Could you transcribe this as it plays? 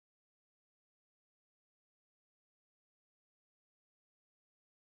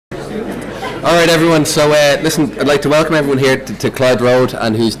All right, everyone. So, listen, I'd like to welcome everyone here to Clyde Road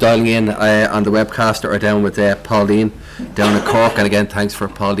and who's dialing in on the webcast or down with Pauline down in Cork. And again, thanks for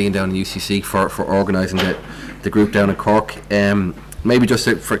Pauline down in UCC for organising the group down in Cork. Maybe just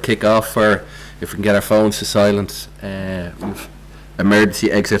for kick off, or if we can get our phones to silent, we've emergency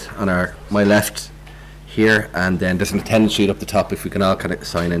exit on my left here, and then there's an attendance sheet up the top. If we can all kind of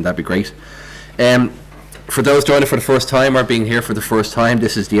sign in, that'd be great. For those joining for the first time or being here for the first time,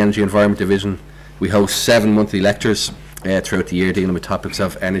 this is the Energy Environment Division. We host 7 monthly lectures throughout the year dealing with topics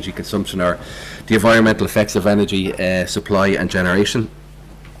of energy consumption or the environmental effects of energy supply and generation.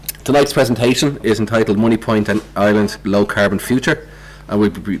 Tonight's presentation is entitled Moneypoint and Ireland's Low Carbon Future, and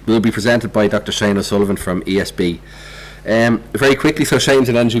will be presented by Dr. Shane O'Sullivan from ESB. Very quickly, so Shane's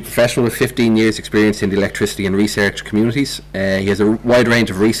an energy professional with 15 years experience in the electricity and research communities. He has a wide range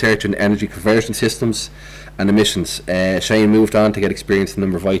of research in energy conversion systems and emissions. Shane moved on to get experience in a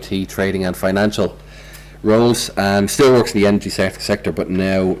number of IT, trading and financial roles, and still works in the energy sector, but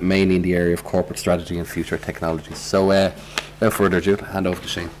now mainly in the area of corporate strategy and future technologies. So without further ado, I'll hand over to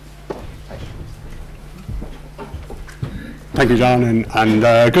Shane. Thank you, John, and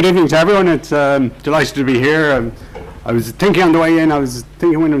good evening to everyone. It's delighted to be here. I was thinking on the way in, I was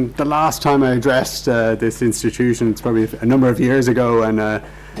thinking when the last time I addressed this institution, it's probably a number of years ago, and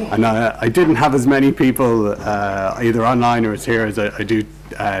I didn't have as many people either online or here as I do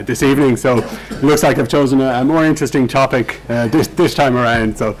this evening, so it looks like I've chosen a more interesting topic this time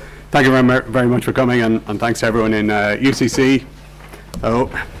around. So thank you very much for coming, and thanks to everyone in UCC.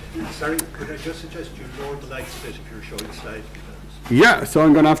 Sorry, could I just suggest you lower the lights a bit if you're showing the slides? Yeah, so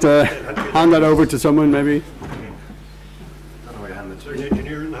I'm going to have to hand that over to someone maybe. Is there an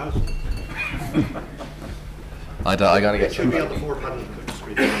engineer in the house? I gotta get. It should be on the 4-panel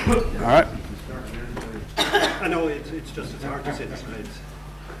screen. All right. I know it's hard to see the slides.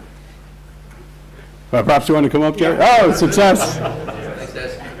 Well, perhaps you want to come up, Jerry? Yeah. Oh, success! Thanks,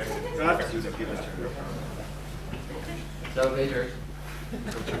 Des. So, Major.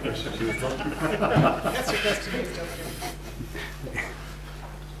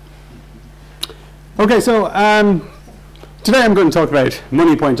 Okay, so today I'm going to talk about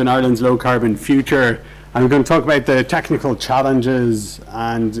Moneypoint and Ireland's low carbon future. I'm going to talk about the technical challenges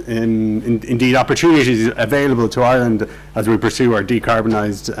and indeed opportunities available to Ireland as we pursue our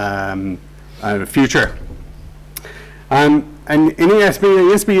decarbonised future. And in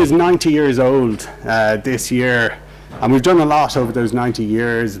ESB is 90 years old this year, and we've done a lot over those 90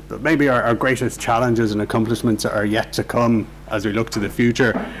 years, but maybe our greatest challenges and accomplishments are yet to come as we look to the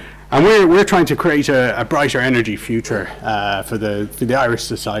future. And we're trying to create a brighter energy future for the Irish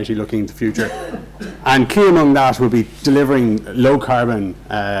society looking into the future. And key among that will be delivering low carbon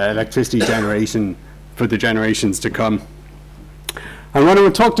electricity generation for the generations to come. And what I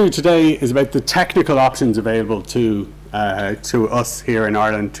will talk to you today is about the technical options available to us here in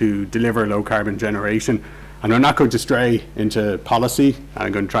Ireland to deliver low carbon generation. And I'm not going to stray into policy.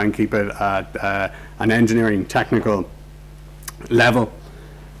 I'm going to try and keep it at an engineering technical level.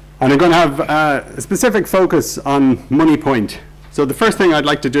 And I'm going to have a specific focus on Moneypoint. So the first thing I'd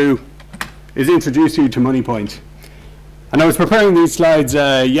like to do is introduce you to Moneypoint. And I was preparing these slides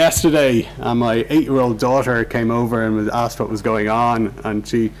yesterday, and my 8-year-old daughter came over and was asked what was going on. And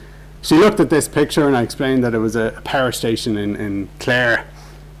she looked at this picture, and I explained that it was a power station in Clare.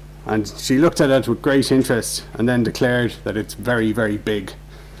 And she looked at it with great interest and then declared that it's very, very big.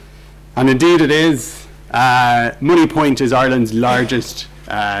 And indeed it is. Moneypoint is Ireland's largest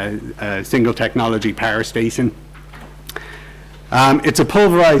single technology power station. It's a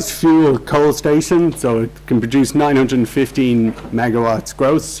pulverized fuel coal station, so it can produce 915 megawatts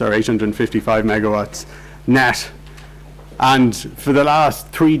gross or 855 megawatts net. And for the last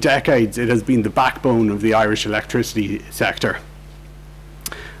 3 decades, it has been the backbone of the Irish electricity sector.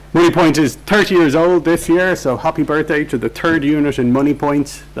 Moneypoint is 30 years old this year, so happy birthday to the 3rd unit in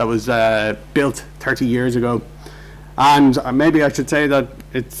Moneypoint that was built 30 years ago. And maybe I should say that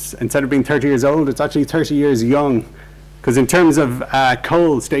it's, instead of being 30 years old, it's actually 30 years young. Because in terms of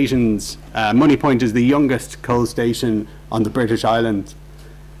coal stations, Moneypoint is the youngest coal station on the British Isles.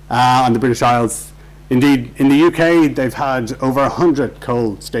 Indeed, in the UK, they've had over 100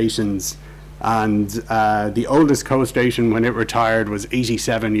 coal stations. And the oldest coal station when it retired was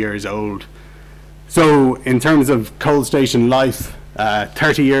 87 years old. So in terms of coal station life,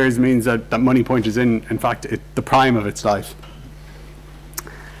 30 years means that Moneypoint is in fact, the prime of its life.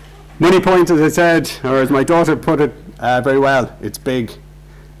 Moneypoint, as I said, or as my daughter put it very well, it's big.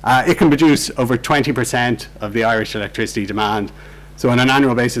 It can produce over 20% of the Irish electricity demand. So on an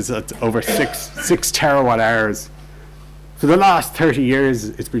annual basis, that's over 6 terawatt hours. For the last 30 years,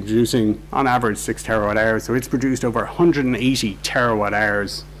 it's been producing, on average, 6 terawatt hours. So it's produced over 180 terawatt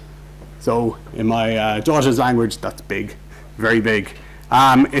hours. So in my daughter's language, that's big, very big.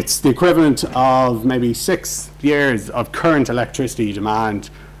 It's the equivalent of maybe 6 years of current electricity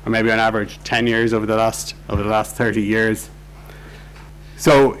demand, or maybe on average 10 years over the last 30 years.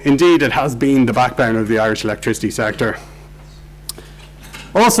 So indeed, it has been the backbone of the Irish electricity sector.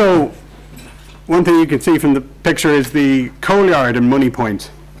 Also, one thing you can see from the picture is the coal yard in Moneypoint.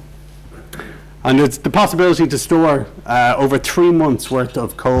 And it's the possibility to store over 3 months' worth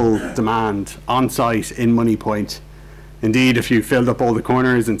of coal demand on site in Moneypoint. Indeed, if you filled up all the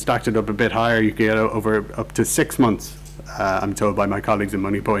corners and stacked it up a bit higher, you could get up to 6 months, I'm told by my colleagues in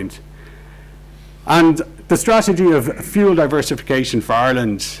Moneypoint. And the strategy of fuel diversification for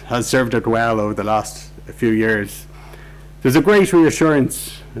Ireland has served it well over the last few years. There's a great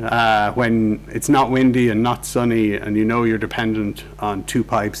reassurance when it's not windy and not sunny and you know you're dependent on 2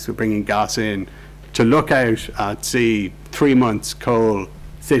 pipes for bringing gas in, to look out at, see, 3 months coal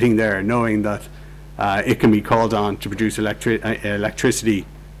sitting there knowing that it can be called on to produce electricity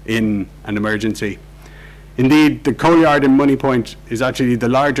in an emergency. Indeed, the coal yard in Moneypoint is actually the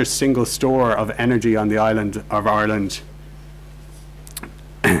largest single store of energy on the island of Ireland.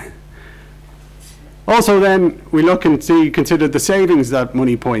 Also then, we look and consider the savings that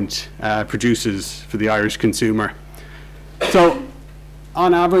Moneypoint produces for the Irish consumer. So,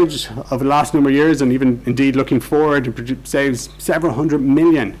 on average, over the last number of years, and even indeed looking forward, it saves several £100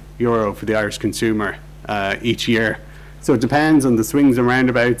 million for the Irish consumer each year. So it depends on the swings and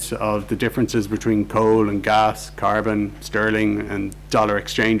roundabouts of the differences between coal and gas, carbon, sterling and dollar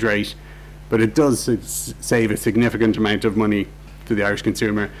exchange rate. But it does save a significant amount of money to the Irish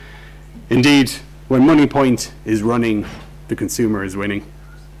consumer. Indeed, when Moneypoint is running, the consumer is winning.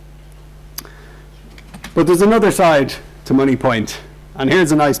 But there's another side to Moneypoint. And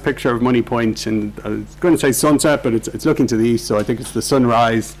here's a nice picture of Moneypoint. And I was going to say sunset, but it's looking to the east, so I think it's the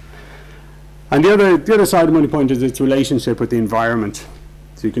sunrise. And the other side of Moneypoint is its relationship with the environment.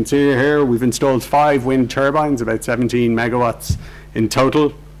 So you can see here we've installed 5 wind turbines, about 17 megawatts in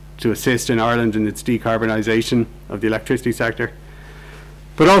total, to assist in Ireland in its decarbonisation of the electricity sector.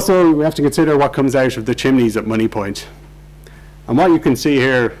 But also we have to consider what comes out of the chimneys at Moneypoint. And what you can see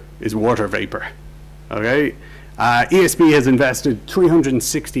here is water vapour. Okay? ESB has invested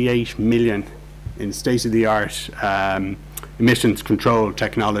 368 million in state-of-the-art emissions control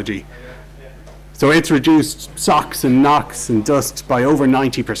technology. So it's reduced SOx and NOx and dust by over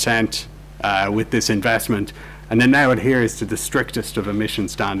 90% with this investment, and it now adheres to the strictest of emission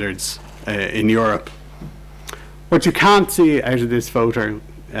standards in Europe. What you can't see out of this photo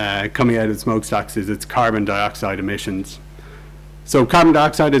coming out of smokestacks is its carbon dioxide emissions. So carbon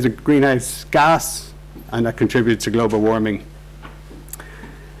dioxide is a greenhouse gas, and that contributes to global warming.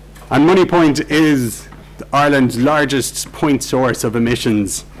 And Moneypoint is Ireland's largest point source of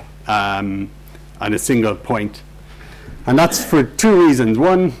emissions on a single point. And that's for 2 reasons.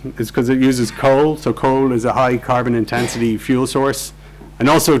 One is because it uses coal, so coal is a high carbon intensity fuel source. And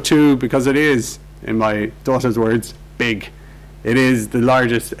also 2, because it is, in my daughter's words, big. It is the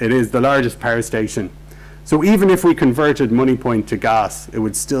largest power station. So even if we converted Moneypoint to gas, it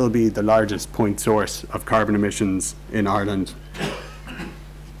would still be the largest point source of carbon emissions in Ireland.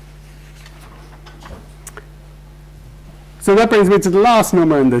 So that brings me to the last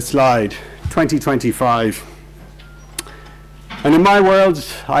number in this slide, 2025. And in my world,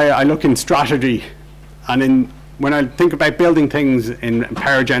 I look in strategy, and when I think about building things in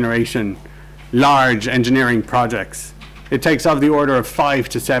power generation, large engineering projects, it takes of the order of 5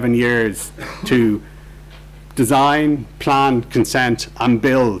 to 7 years to design, plan, consent, and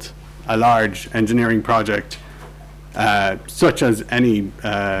build a large engineering project, such as any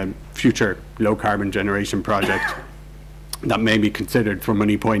future low carbon generation project that may be considered for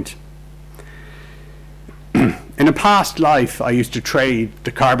Moneypoint. In a past life, I used to trade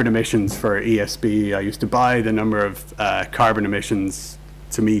the carbon emissions for ESB. I used to buy the number of carbon emissions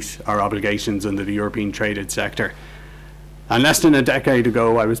to meet our obligations under the European traded sector. And less than a decade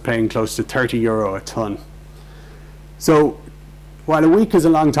ago, I was paying close to €30 a tonne. So while a week is a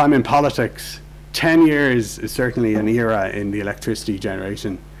long time in politics, 10 years is certainly an era in the electricity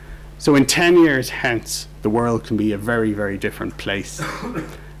generation. So in 10 years hence, the world can be a very, very different place.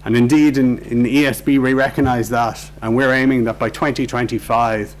 And indeed, in ESB, we recognise that, and we're aiming that by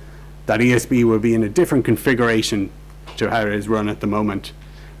 2025, that ESB will be in a different configuration to how it is run at the moment,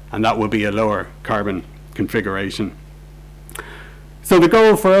 and that will be a lower carbon configuration. So the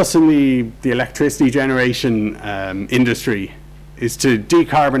goal for us in the electricity generation industry is to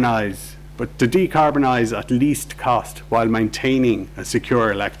decarbonise but to decarbonise at least cost while maintaining a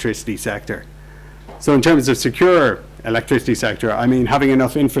secure electricity sector. So in terms of secure electricity sector, I mean having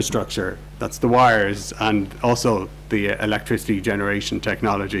enough infrastructure, that's the wires and also the electricity generation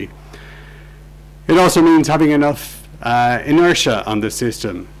technology. It also means having enough inertia on the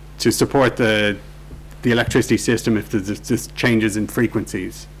system to support the electricity system if there's just changes in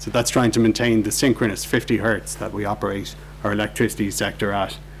frequencies. So that's trying to maintain the synchronous 50 hertz that we operate our electricity sector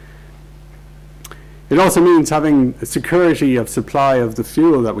at. It also means having a security of supply of the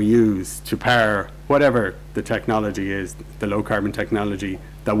fuel that we use to power whatever the technology is, the low carbon technology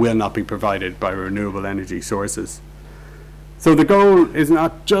that will not be provided by renewable energy sources. So the goal is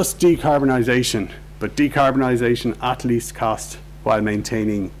not just decarbonisation, but decarbonisation at least cost while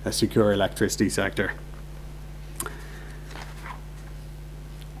maintaining a secure electricity sector.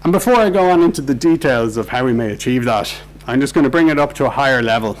 And before I go on into the details of how we may achieve that, I'm just going to bring it up to a higher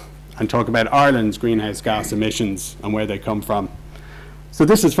level and talk about Ireland's greenhouse gas emissions and where they come from. So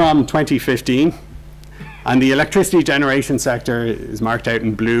this is from 2015, and the electricity generation sector is marked out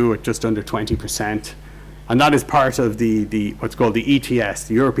in blue at just under 20%, and that is part of the what's called the ETS,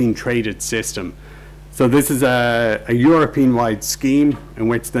 the European Traded System. So this is a European-wide scheme in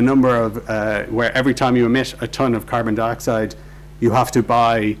which the number of, where every time you emit a ton of carbon dioxide, you have to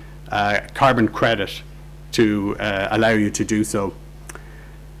buy carbon credit to allow you to do so.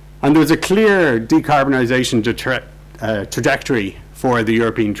 And there's a clear decarbonisation trajectory for the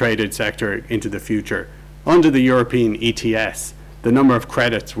European traded sector into the future. Under the European ETS, the number of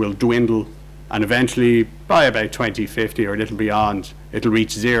credits will dwindle, and eventually by about 2050 or a little beyond, it'll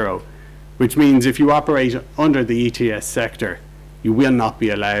reach zero, which means if you operate under the ETS sector, you will not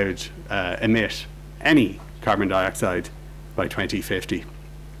be allowed emit any carbon dioxide by 2050.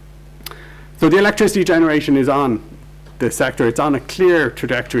 So the electricity generation is on the sector, it's on a clear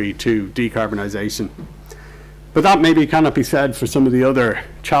trajectory to decarbonisation. But that maybe cannot be said for some of the other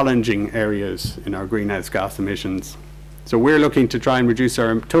challenging areas in our greenhouse gas emissions. So we're looking to try and reduce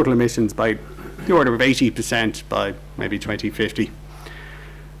our total emissions by the order of 80% by maybe 2050.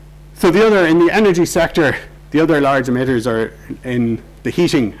 So in the energy sector, the other large emitters are in the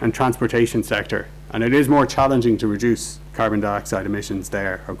heating and transportation sector, and it is more challenging to reduce carbon dioxide emissions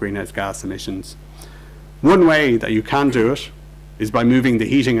there, or greenhouse gas emissions. One way that you can do it is by moving the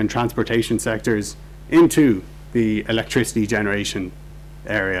heating and transportation sectors into the electricity generation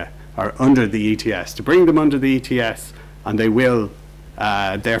area, or under the ETS, to bring them under the ETS, and they will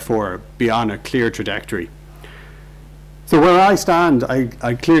therefore be on a clear trajectory. So where I stand,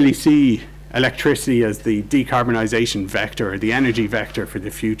 I clearly see electricity as the decarbonisation vector, or the energy vector for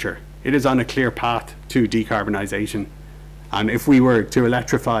the future. It is on a clear path to decarbonisation, and if we were to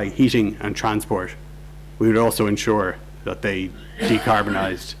electrify heating and transport, we would also ensure that they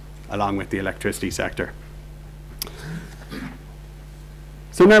decarbonised along with the electricity sector.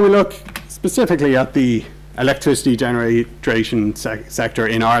 So now we look specifically at the electricity generation sector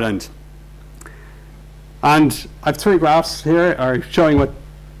in Ireland. And I have three graphs here are showing what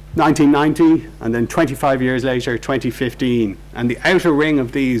 1990 and then 25 years later, 2015. And the outer ring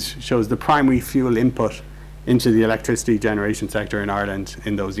of these shows the primary fuel input into the electricity generation sector in Ireland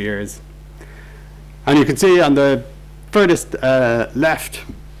in those years. And you can see on the furthest left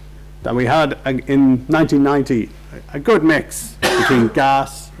that we had in 1990 a good mix between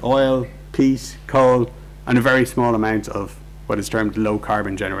gas, oil, peat, coal, and a very small amount of what is termed low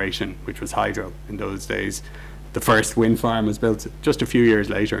carbon generation, which was hydro in those days. The first wind farm was built just a few years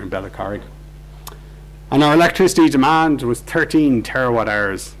later in Bellacarrig. And our electricity demand was 13 terawatt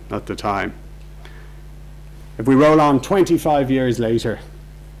hours at the time. If we roll on 25 years later,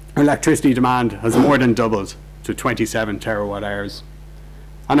 our electricity demand has more than doubled to 27 terawatt hours.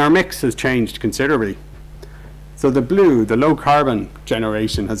 And our mix has changed considerably. So the blue, the low carbon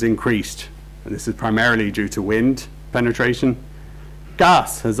generation, has increased. And this is primarily due to wind penetration.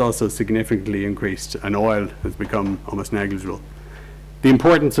 Gas has also significantly increased, and oil has become almost negligible. The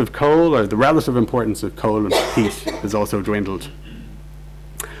importance of coal, or the relative importance of coal and peat, has also dwindled.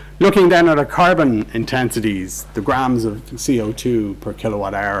 Looking then at our carbon intensities, the grams of CO2 per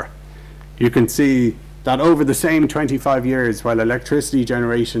kilowatt hour, you can see that over the same 25 years, while electricity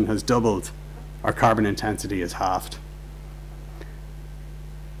generation has doubled, our carbon intensity is halved.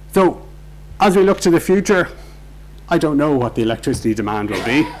 So, as we look to the future, I don't know what the electricity demand will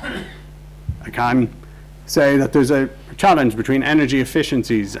be. I can say that there's a challenge between energy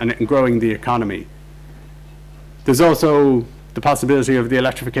efficiencies and growing the economy. There's also the possibility of the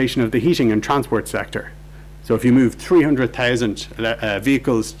electrification of the heating and transport sector. So if you move 300,000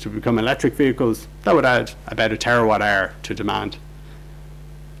 vehicles to become electric vehicles, that would add about a terawatt hour to demand.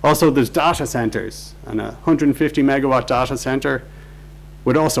 Also, there's data centers, and a 150 megawatt data center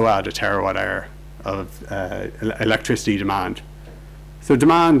would also add a terawatt hour of electricity demand. So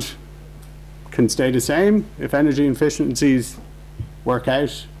demand can stay the same if energy efficiencies work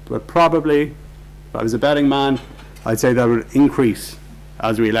out, but probably, if I was a betting man, I'd say that would increase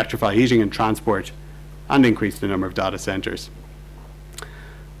as we electrify heating and transport and increase the number of data centers.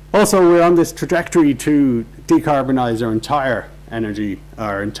 Also, we're on this trajectory to decarbonize our entire energy,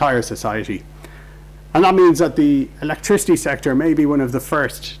 our entire society. And that means that the electricity sector may be one of the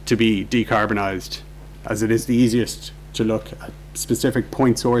first to be decarbonized, as it is the easiest to look at specific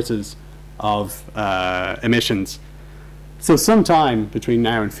point sources of emissions. So sometime between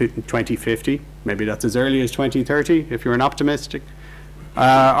now and 2050, maybe that's as early as 2030 if you're an optimistic,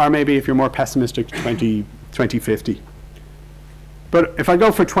 or maybe if you're more pessimistic, 2050. But if I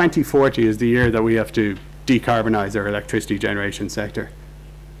go for 2040 as the year that we have to decarbonize our electricity generation sector,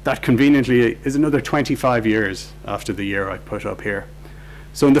 that conveniently is another 25 years after the year I put up here.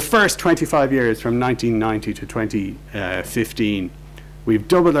 So in the first 25 years, from 1990 to 2015, we've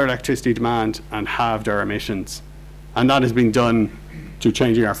doubled our electricity demand and halved our emissions. And that has been done through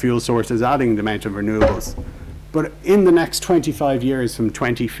changing our fuel sources, adding the amount of renewables. But in the next 25 years from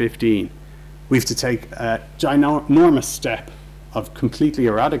 2015, we have to take a ginormous step of completely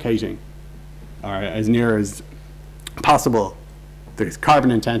eradicating, or as near as possible, the carbon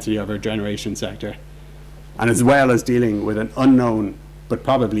intensity of our generation sector, and as well as dealing with an unknown but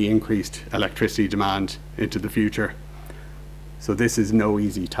probably increased electricity demand into the future. So this is no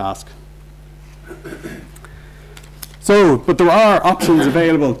easy task. So, but there are options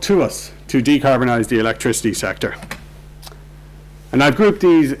available to us to decarbonize the electricity sector. And I've grouped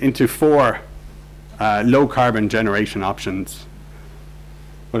these into four low carbon generation options.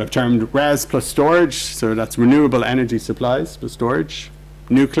 What I've termed RES plus storage, so that's renewable energy supplies plus storage.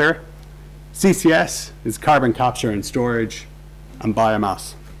 Nuclear. CCS is carbon capture and storage, and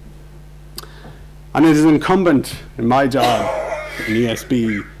biomass. And it is incumbent in my job in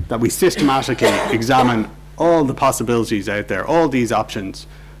ESB that we systematically examine all the possibilities out there, all these options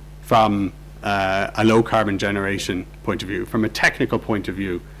from a low carbon generation point of view, from a technical point of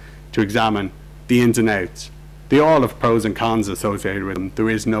view, to examine the ins and outs. They all have pros and cons associated with them. There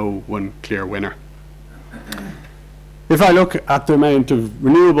is no one clear winner. If I look at the amount of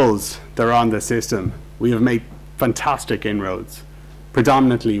renewables that are on the system, we have made fantastic inroads,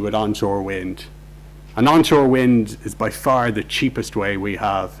 predominantly with onshore wind. And onshore wind is by far the cheapest way we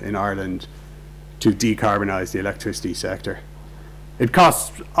have in Ireland to decarbonise the electricity sector. It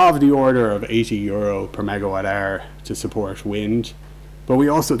costs of the order of €80 per megawatt hour to support wind, but we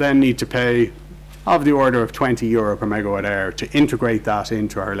also then need to pay of the order of €20 per megawatt hour to integrate that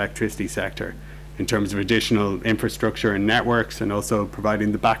into our electricity sector in terms of additional infrastructure and networks, and also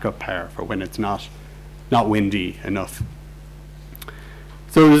providing the backup power for when it's not windy enough.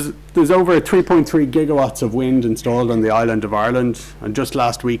 So there's over 3.3 gigawatts of wind installed on the island of Ireland, and just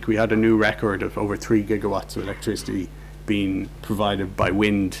last week we had a new record of over 3 gigawatts of electricity being provided by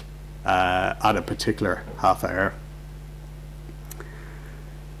wind at a particular half hour.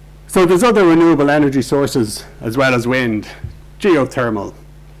 So there's other renewable energy sources as well as wind: geothermal,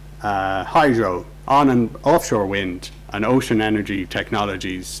 hydro, on and offshore wind, and ocean energy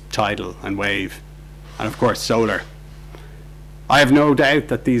technologies, tidal and wave, and of course solar. I have no doubt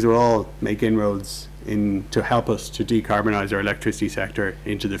that these will all make inroads to help us to decarbonise our electricity sector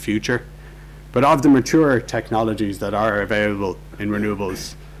into the future. But of the mature technologies that are available in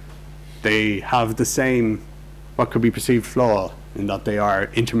renewables, they have the same, what could be perceived flaw, in that they are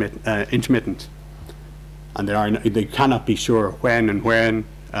intermittent, and they cannot be sure when and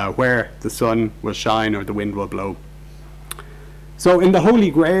where the sun will shine or the wind will blow. So in the Holy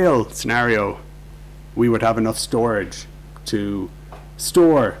Grail scenario, we would have enough storage to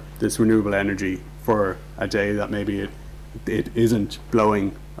store this renewable energy for a day that maybe it isn't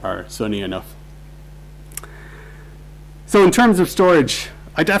blowing or sunny enough. So in terms of storage,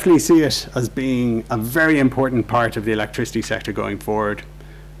 I definitely see it as being a very important part of the electricity sector going forward,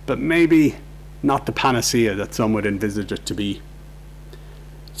 but maybe not the panacea that some would envisage it to be.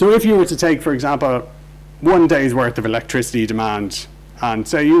 So if you were to take, for example, 1 day's worth of electricity demand, and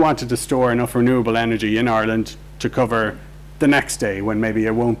say you wanted to store enough renewable energy in Ireland to cover the next day when maybe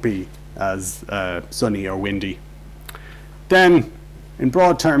it won't be as sunny or windy, then in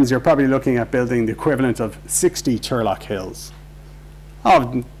broad terms you're probably looking at building the equivalent of 60 Turlock hills,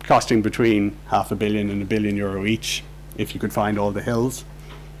 costing between €500 million and €1 billion each, if you could find all the hills.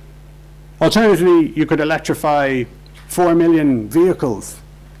 Alternatively, you could electrify 4 million vehicles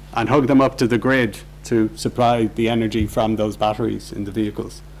and hook them up to the grid to supply the energy from those batteries in the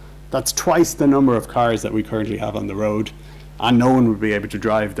vehicles. That's twice the number of cars that we currently have on the road, and no one would be able to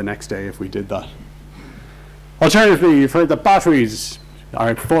drive the next day if we did that. Alternatively, you've heard that batteries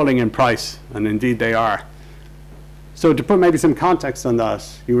are falling in price, and indeed they are. So to put maybe some context on that,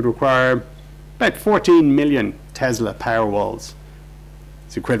 you would require about 14 million Tesla Powerwalls.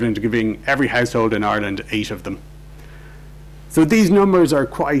 It's equivalent to giving every household in Ireland 8 of them. So these numbers are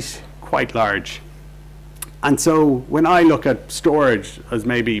quite large. And so when I look at storage as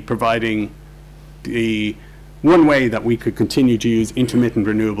maybe providing the one way that we could continue to use intermittent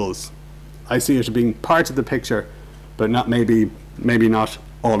renewables, I see it as being part of the picture, but not maybe not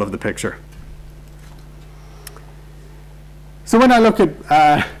all of the picture. So when I look at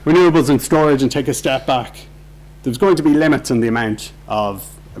renewables and storage and take a step back, there's going to be limits on the amount of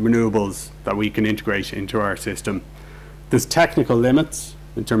renewables that we can integrate into our system. There's technical limits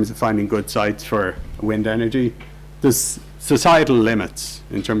in terms of finding good sites for wind energy. There's societal limits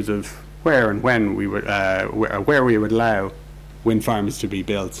in terms of where and when we would where we would allow wind farms to be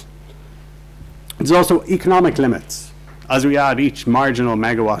built. There's also economic limits. As we add each marginal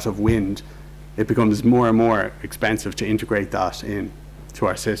megawatt of wind, it becomes more and more expensive to integrate that into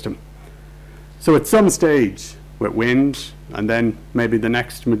our system. So at some stage with wind, and then maybe the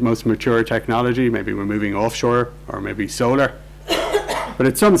next most mature technology, maybe we're moving offshore or maybe solar, but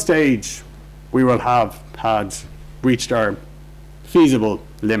at some stage we will have reached our feasible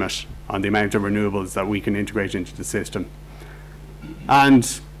limit on the amount of renewables that we can integrate into the system. And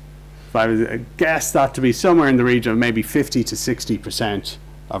if I would guess that to be somewhere in the region of maybe 50 to 60%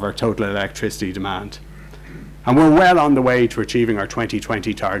 of our total electricity demand. And we're well on the way to achieving our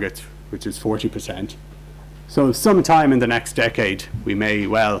 2020 target, which is 40%. So sometime in the next decade, we may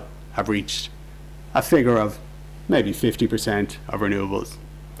well have reached a figure of maybe 50% of renewables.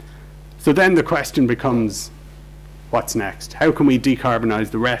 So then the question becomes, what's next? How can we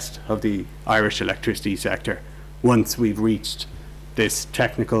decarbonise the rest of the Irish electricity sector once we've reached this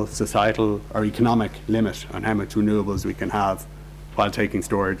technical, societal or economic limit on how much renewables we can have while taking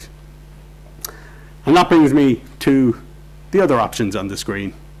storage? And that brings me to the other options on the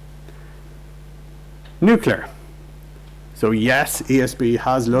screen. Nuclear. So yes, ESB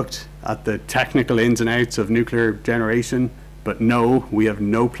has looked at the technical ins and outs of nuclear generation, but no, we have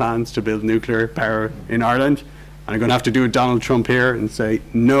no plans to build nuclear power in Ireland. And I'm going to have to do a Donald Trump here and say,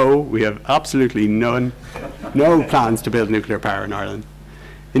 no, we have absolutely no plans to build nuclear power in Ireland.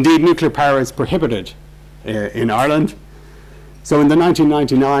 Indeed, nuclear power is prohibited in Ireland. So in the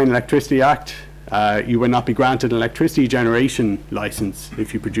 1999 Electricity Act, you would not be granted an electricity generation license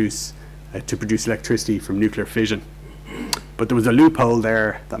if you produce electricity from nuclear fission. But there was a loophole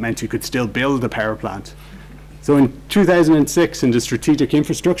there that meant you could still build a power plant. So in 2006, in the Strategic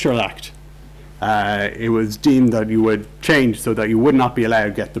Infrastructure Act, it was deemed that you would change so that you would not be allowed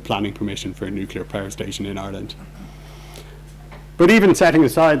to get the planning permission for a nuclear power station in Ireland. But even setting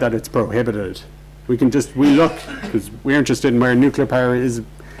aside that it's prohibited, we look, because we're interested in where nuclear power is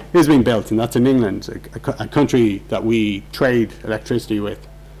being built, and that's in England, a country that we trade electricity with.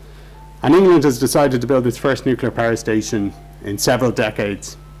 And England has decided to build its first nuclear power station in several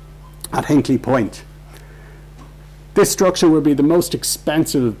decades at Hinkley Point. This structure will be the most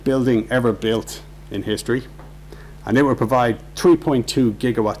expensive building ever built in history, and it will provide 3.2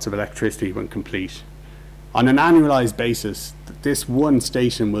 gigawatts of electricity when complete. On an annualized basis, this one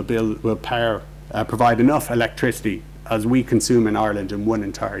station will provide enough electricity as we consume in Ireland in one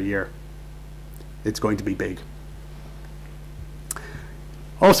entire year. It's going to be big.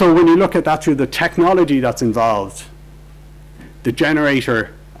 Also, when you look at that through the technology that's involved, the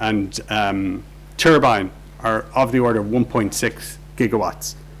generator and turbine are of the order of 1.6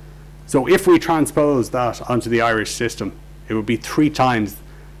 gigawatts. So if we transpose that onto the Irish system, it would be 3 times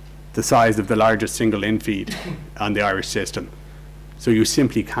the size of the largest single in-feed on the Irish system. So you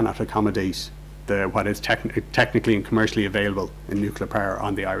simply cannot accommodate what is technically and commercially available in nuclear power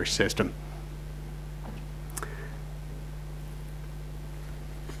on the Irish system.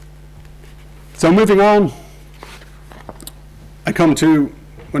 So moving on, I come to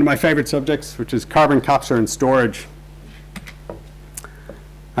one of my favorite subjects, which is carbon capture and storage.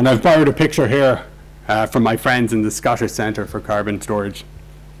 And I've borrowed a picture here from my friends in the Scottish Centre for Carbon Storage.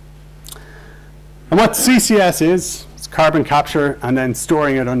 And what CCS is, it's carbon capture and then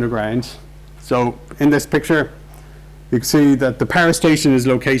storing it underground. So in this picture, you can see that the power station is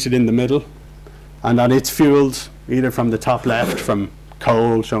located in the middle, and that it's fueled either from the top left from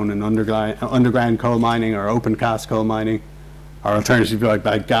coal, shown in underground coal mining or open cast coal mining, or alternatively like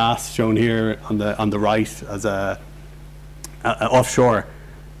that gas, shown here on the right as a offshore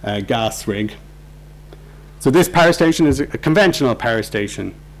gas rig. So this power station is a conventional power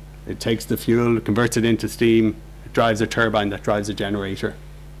station It takes the fuel, converts it into steam, it drives a turbine that drives a generator.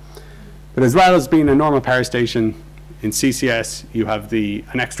 But as well as being a normal power station, in CCS you have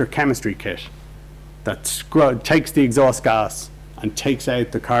an extra chemistry kit that takes the exhaust gas and takes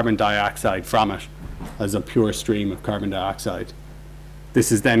out the carbon dioxide from it as a pure stream of carbon dioxide.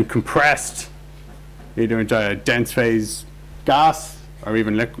 This is then compressed either into a dense phase gas or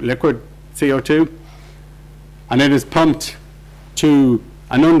even liquid CO2, and it is pumped to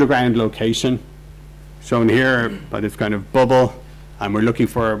an underground location shown here by this kind of bubble, and we're looking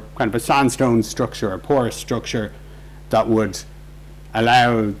for kind of a sandstone structure, a porous structure that would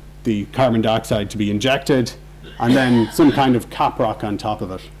allow the carbon dioxide to be injected, and then some kind of cap rock on top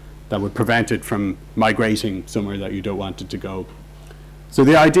of it that would prevent it from migrating somewhere that you don't want it to go. So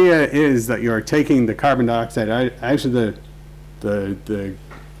the idea is that you're taking the carbon dioxide out of the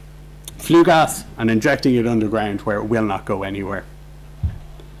flue gas and injecting it underground where it will not go anywhere.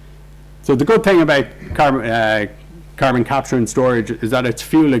 So the good thing about carbon capture and storage is that it's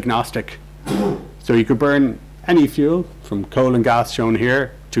fuel agnostic. So you could burn any fuel from coal and gas shown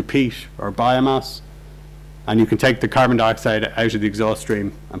here to peat or biomass, and you can take the carbon dioxide out of the exhaust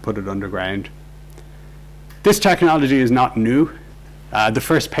stream and put it underground. This technology is not new. The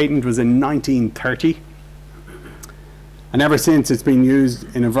first patent was in 1930, and ever since it's been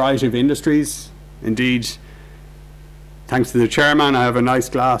used in a variety of industries. Indeed, thanks to the chairman, I have a nice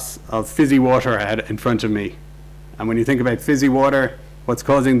glass of fizzy water in front of me. And when you think about fizzy water, what's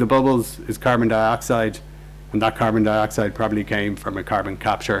causing the bubbles is carbon dioxide, and that carbon dioxide probably came from a carbon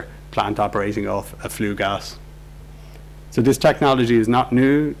capture plant operating off a flue gas. So this technology is not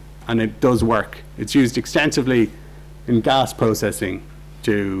new, and it does work. It's used extensively in gas processing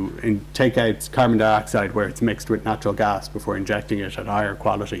to take out carbon dioxide where it's mixed with natural gas before injecting it at higher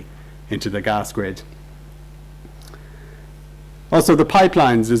quality into the gas grid. Also, the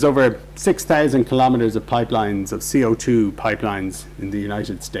pipelines, there's over 6,000 kilometers of pipelines, of CO2 pipelines in the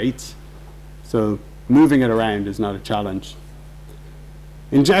United States. So moving it around is not a challenge.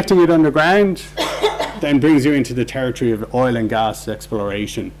 Injecting it underground then brings you into the territory of oil and gas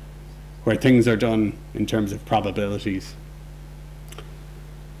exploration, where things are done in terms of probabilities.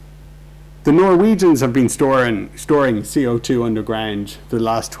 The Norwegians have been storing CO2 underground for the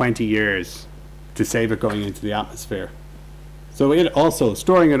last 20 years to save it going into the atmosphere. So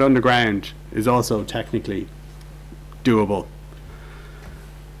storing it underground is also technically doable.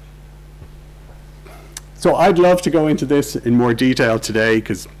 So I'd love to go into this in more detail today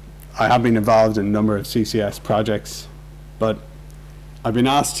because I have been involved in a number of CCS projects, but I've been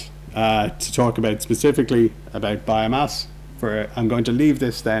asked to talk specifically about biomass. I'm going to leave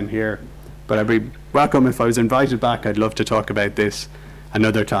this then here, but I'd be welcome if I was invited back. I'd love to talk about this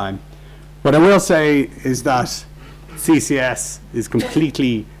another time. What I will say is that CCS is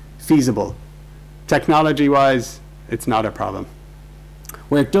completely feasible. Technology-wise, it's not a problem.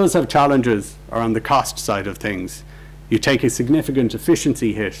 Where it does have challenges are on the cost side of things. You take a significant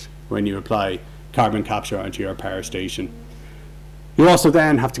efficiency hit when you apply carbon capture onto your power station. You also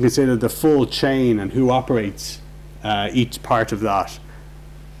then have to consider the full chain and who operates each part of that.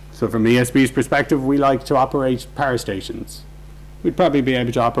 So from ESB's perspective, we like to operate power stations. We'd probably be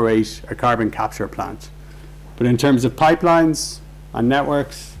able to operate a carbon capture plant. But in terms of pipelines and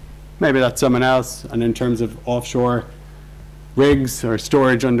networks, maybe that's someone else. And in terms of offshore rigs or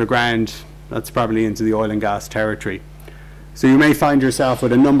storage underground, that's probably into the oil and gas territory. So you may find yourself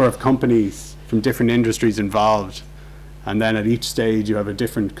with a number of companies from different industries involved, and then at each stage you have a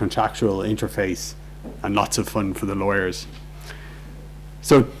different contractual interface and lots of fun for the lawyers.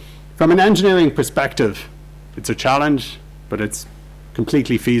 So from an engineering perspective, it's a challenge, but it's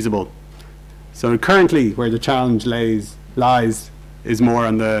completely feasible. So currently where the challenge lies is more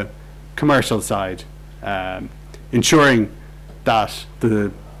on the commercial side, ensuring that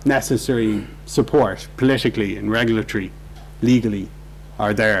the necessary support politically and regulatory, legally,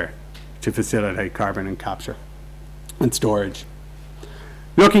 are there to facilitate carbon and capture and storage.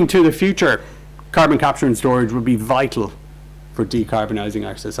 Looking to the future, carbon capture and storage will be vital for decarbonising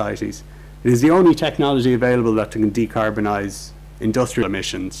our societies. It is the only technology available that can decarbonise industrial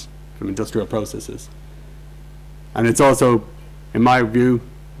emissions from industrial processes. And it's also, in my view,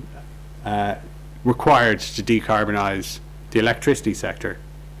 required to decarbonise the electricity sector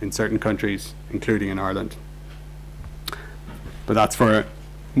in certain countries, including in Ireland. But that's for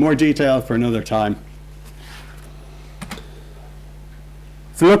more detail for another time.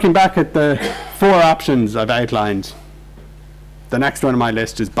 So looking back at the 4 options I've outlined, the next one on my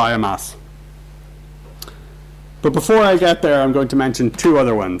list is biomass. But before I get there, I'm going to mention 2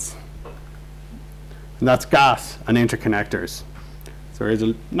 other ones. And that's gas and interconnectors. So So here's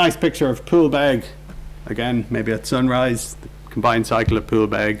a nice picture of Poolbeg, again, maybe at sunrise, the combined cycle of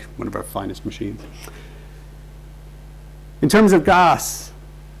Poolbeg, one of our finest machines. In terms of gas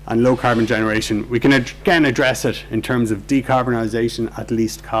and low carbon generation, we can again address it in terms of decarbonisation at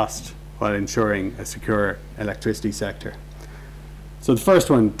least cost while ensuring a secure electricity sector. So the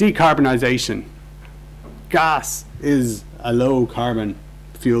first one, decarbonisation. Gas is a low carbon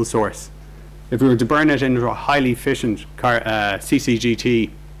fuel source. If we were to burn it into a highly efficient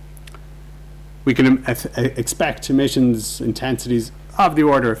CCGT, we can expect emissions intensities of the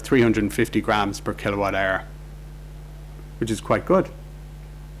order of 350 grams per kilowatt hour, which is quite good.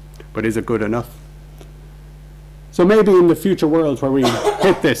 But is it good enough? So maybe in the future world where we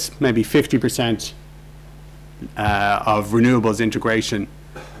hit this, maybe 50% of renewables integration,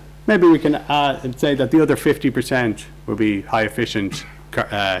 maybe we can say that the other 50% will be high efficient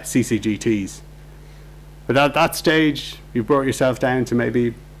CCGTs. But at that stage, you've brought yourself down to maybe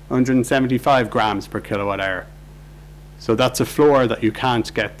 175 grams per kilowatt hour. So that's a floor that you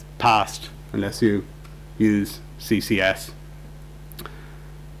can't get past unless you use CCS.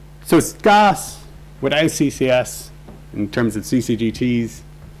 So gas without CCS, in terms of CCGTs,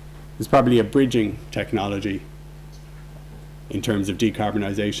 is probably a bridging technology in terms of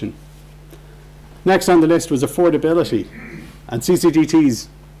decarbonisation. Next on the list was affordability. And CCGTs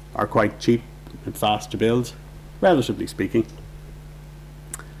are quite cheap and fast to build, relatively speaking.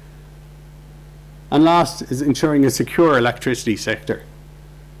 And last is ensuring a secure electricity sector.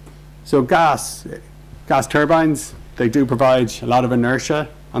 So gas turbines, they do provide a lot of inertia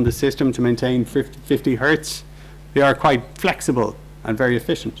on the system to maintain 50 hertz. They are quite flexible and very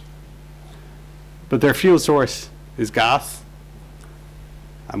efficient. But their fuel source is gas.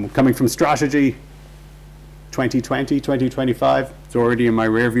 I'm coming from strategy 2020, 2025. It's already in my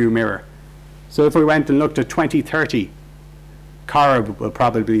rearview mirror. So if we went and looked at 2030, Cara will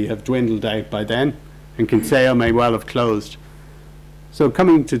probably have dwindled out by then, and Kinsale may well have closed. So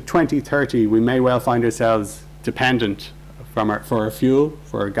coming to 2030, we may well find ourselves dependent for our fuel,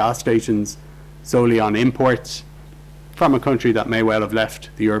 for our gas stations, solely on imports from a country that may well have left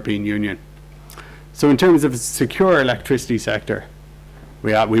the European Union. So in terms of a secure electricity sector,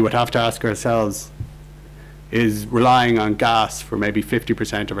 we would have to ask ourselves, is relying on gas for maybe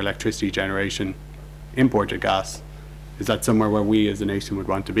 50% of electricity generation, imported gas, is that somewhere where we as a nation would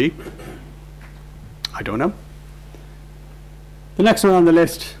want to be? I don't know. The next one on the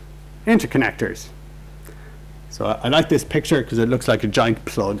list, interconnectors. So I like this picture because it looks like a giant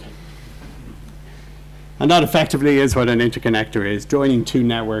plug. And that effectively is what an interconnector is, joining two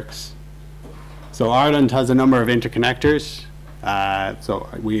networks. So Ireland has a number of interconnectors. So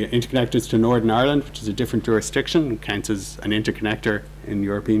we interconnectors to Northern Ireland, which is a different jurisdiction, counts as an interconnector in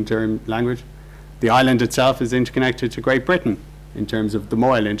European term language. The island itself is interconnected to Great Britain in terms of the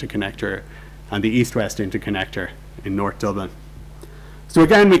Moyle interconnector and the East-West interconnector in North Dublin. So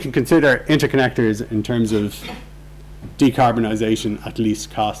again, we can consider interconnectors in terms of decarbonisation at least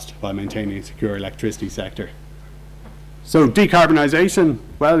cost while maintaining a secure electricity sector. So decarbonisation,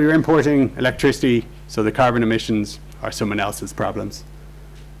 well, you're importing electricity, so the carbon emissions are someone else's problems.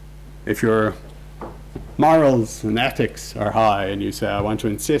 If your morals and ethics are high and you say, I want to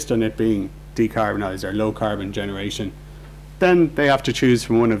insist on it being decarbonised or low carbon generation, then they have to choose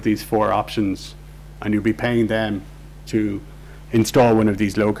from one of these four options, and you'll be paying them to install one of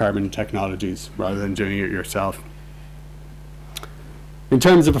these low carbon technologies rather than doing it yourself. In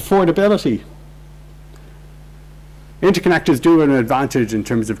terms of affordability, interconnectors do have an advantage in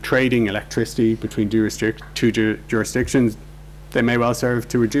terms of trading electricity between two jurisdictions. They may well serve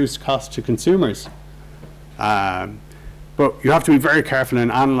to reduce costs to consumers. But you have to be very careful in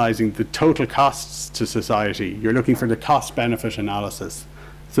analysing the total costs to society. You're looking for the cost-benefit analysis.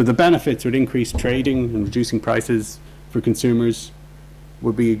 So the benefits with increased trading and reducing prices for consumers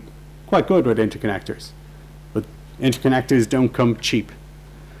would be quite good with interconnectors. But interconnectors don't come cheap.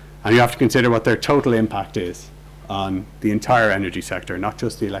 And you have to consider what their total impact is on the entire energy sector, not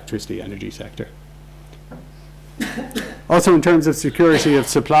just the electricity energy sector. Also in terms of security of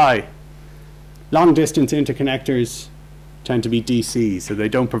supply, long distance interconnectors tend to be DC, so they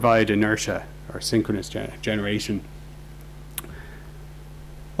don't provide inertia or synchronous generation.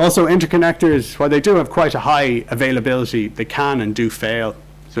 Also interconnectors, while they do have quite a high availability, they can and do fail.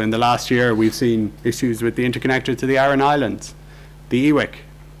 So in the last year we've seen issues with the interconnector to the Aran Islands, the EWIC,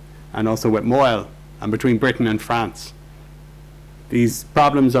 and also with Moyle, and between Britain and France. These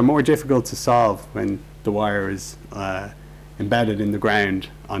problems are more difficult to solve when the wire is embedded in the ground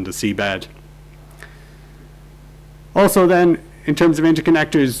on the seabed. Also then, in terms of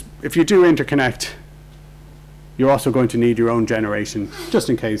interconnectors, if you do interconnect, you're also going to need your own generation, just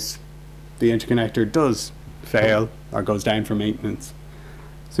in case the interconnector does fail or goes down for maintenance.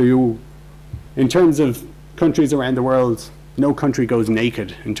 So in terms of countries around the world, no country goes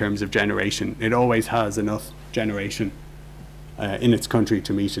naked in terms of generation. It always has enough generation in its country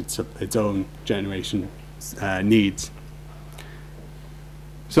to meet its own generation needs.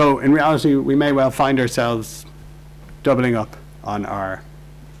 So in reality, we may well find ourselves doubling up on our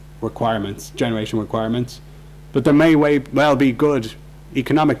requirements, generation requirements, but there may well be good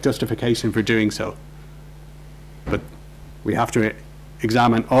economic justification for doing so. But we have to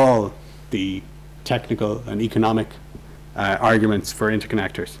examine all the technical and economic arguments for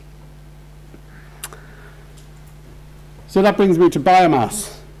interconnectors. So that brings me to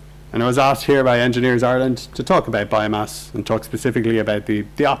biomass. And I was asked here by Engineers Ireland to talk about biomass and talk specifically about the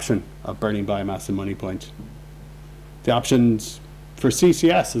option of burning biomass in Moneypoint. The options for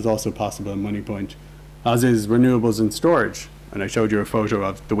CCS is also possible in Moneypoint, as is renewables and storage. And I showed you a photo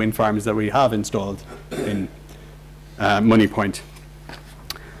of the wind farms that we have installed in Moneypoint.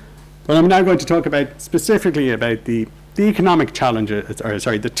 But I'm now going to talk specifically about the economic challenges, or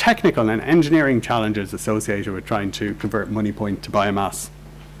sorry, the technical and engineering challenges associated with trying to convert Moneypoint to biomass.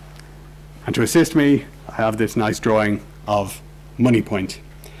 And to assist me, I have this nice drawing of Moneypoint.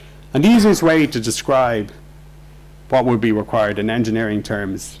 And the easiest way to describe what would be required in engineering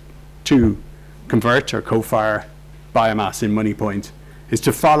terms to convert or co-fire biomass in Moneypoint is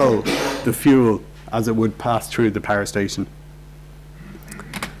to follow the fuel as it would pass through the power station.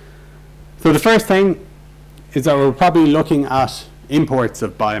 So the first thing is that we're probably looking at imports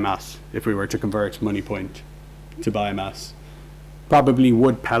of biomass if we were to convert Moneypoint to biomass. Probably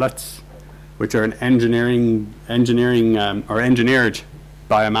wood pellets, which are an engineered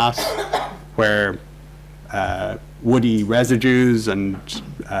biomass, where woody residues and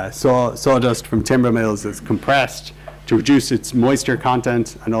sawdust from timber mills is compressed to reduce its moisture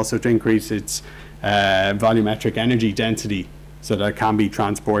content and also to increase its volumetric energy density so that it can be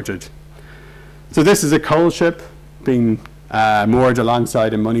transported. So this is a coal ship being moored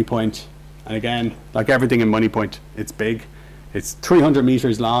alongside in Moneypoint. And again, like everything in Moneypoint, it's big. It's 300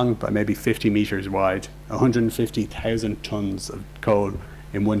 meters long by maybe 50 meters wide, 150,000 tons of coal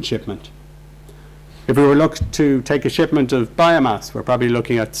in one shipment. If we were to take a shipment of biomass, we're probably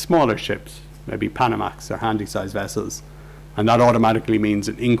looking at smaller ships, maybe Panamax or handy-sized vessels, and that automatically means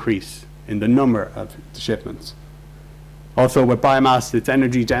an increase in the number of the shipments. Also, with biomass, its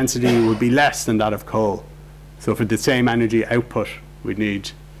energy density would be less than that of coal. So for the same energy output, we'd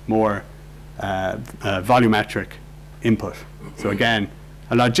need more volumetric input. So again,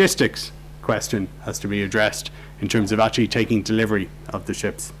 a logistics question has to be addressed in terms of actually taking delivery of the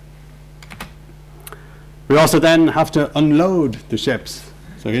ships. We also then have to unload the ships.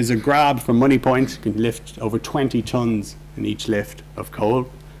 So here's a grab from Moneypoint. You can lift over 20 tons in each lift of coal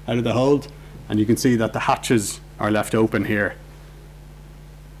out of the hold. And you can see that the hatches are left open here.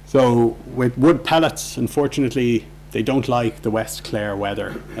 So with wood pellets, unfortunately, they don't like the West Clare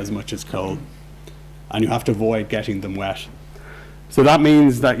weather as much as coal. And you have to avoid getting them wet. So that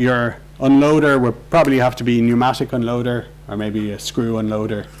means that your unloader will probably have to be a pneumatic unloader or maybe a screw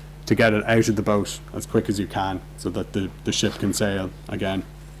unloader to get it out of the boat as quick as you can so that the ship can sail again.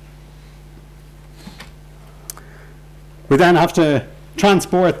 We then have to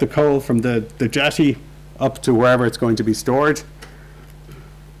transport the coal from the jetty up to wherever it's going to be stored.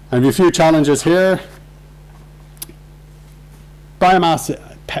 And a few challenges here. Biomass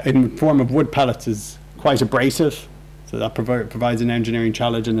in form of wood pellets is quite abrasive, so that provides an engineering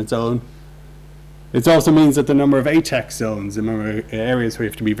challenge in its own. It also means that the number of ATEX zones, the number of areas where you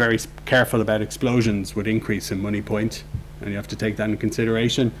have to be very careful about explosions, would increase in Moneypoint, and you have to take that into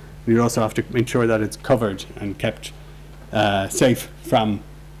consideration. And you also have to ensure that it's covered and kept safe from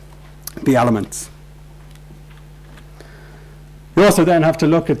the elements. You also then have to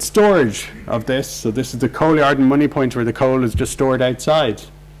look at storage of this. So this is the coal yard in Moneypoint where the coal is just stored outside.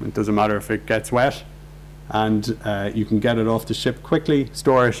 It doesn't matter if it gets wet. And you can get it off the ship quickly,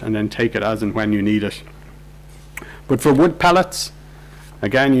 store it, and then take it as and when you need it. But for wood pellets,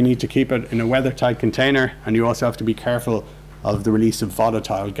 again, you need to keep it in a weather-tight container, and you also have to be careful of the release of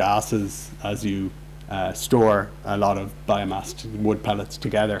volatile gases as you store a lot of biomass wood pellets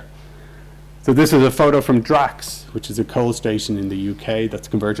together. So this is a photo from Drax, which is a coal station in the UK that's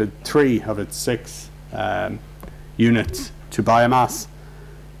converted 3 of its 6 units to biomass.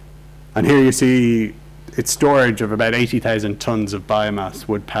 And here you see its storage of about 80,000 tons of biomass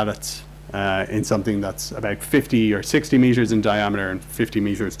wood pellets in something that's about 50 or 60 meters in diameter and 50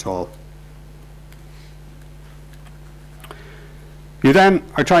 meters tall. You then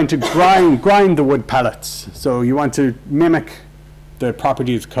are trying to grind the wood pellets. So you want to mimic the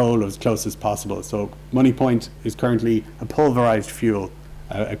properties of coal as close as possible. So Moneypoint is currently a pulverized fuel,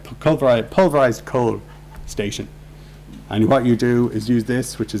 a pulverized coal station. And what you do is use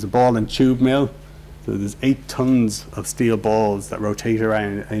this, which is a ball and tube mill. So there's 8 tons of steel balls that rotate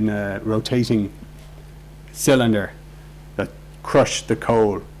around in a rotating cylinder that crush the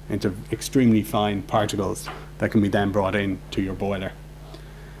coal into extremely fine particles that can be then brought in to your boiler.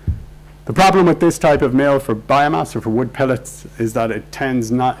 The problem with this type of mill for biomass or for wood pellets is that it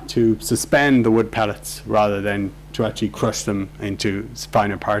tends not to suspend the wood pellets rather than to actually crush them into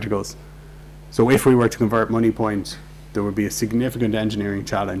finer particles. So if we were to convert Moneypoint, there would be a significant engineering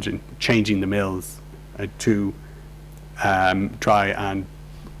challenge in changing the mills to try and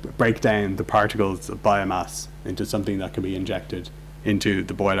break down the particles of biomass into something that can be injected into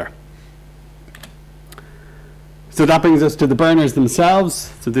the boiler. So that brings us to the burners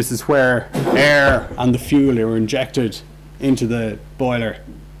themselves. So this is where air and the fuel are injected into the boiler.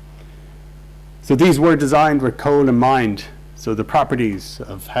 So these were designed with coal in mind. So the properties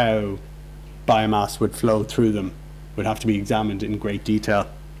of how biomass would flow through them would have to be examined in great detail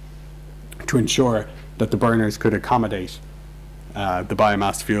to ensure that the burners could accommodate the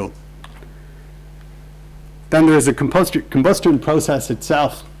biomass fuel. Then there is a combustion process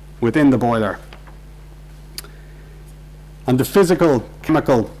itself within the boiler. And the physical,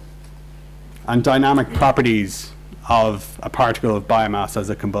 chemical, and dynamic properties of a particle of biomass as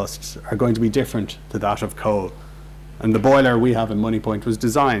it combusts are going to be different to that of coal. And the boiler we have in Moneypoint was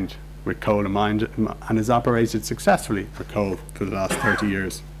designed with coal in mind and has operated successfully for coal for the last 30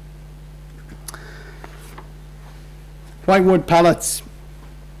 years. White wood pellets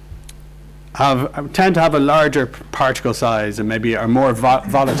tend to have a larger particle size and maybe are more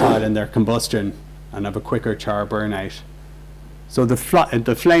volatile in their combustion and have a quicker char burnout. So the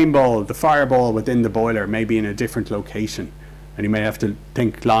flame ball, the fireball within the boiler may be in a different location, and you may have to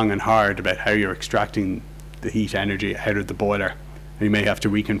think long and hard about how you're extracting the heat energy out of the boiler, and you may have to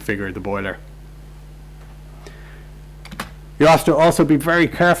reconfigure the boiler. You have to also be very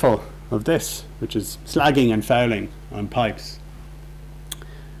careful of this, which is slagging and fouling on pipes.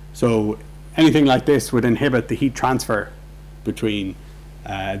 So anything like this would inhibit the heat transfer between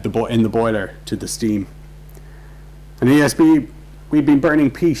in the boiler to the steam. In ESB, we've been burning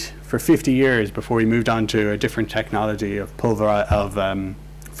peat for 50 years before we moved on to a different technology of fluidized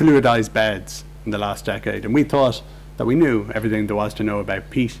beds in the last decade. And we thought that we knew everything there was to know about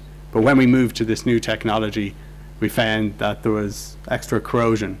peat. But when we moved to this new technology, we found that there was extra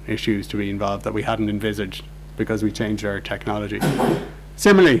corrosion issues to be involved that we hadn't envisaged because we changed our technology.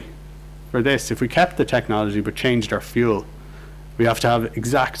 Similarly, for this, if we kept the technology but changed our fuel, we have to have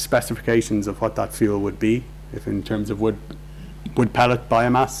exact specifications of what that fuel would be, if in terms of wood pellet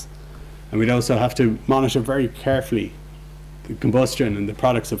biomass. And we'd also have to monitor very carefully the combustion and the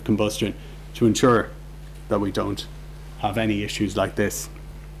products of combustion to ensure that we don't have any issues like this.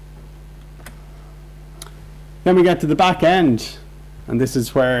 Then we get to the back end, and this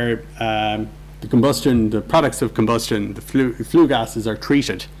is where the products of combustion, the flue gases are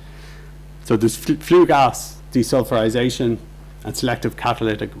treated. So there's flue gas desulfurization and selective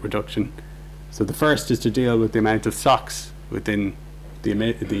catalytic reduction. So the first is to deal with the amount of SOx within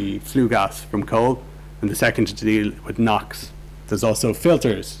the flue gas from coal, and the second is to deal with NOx. There's also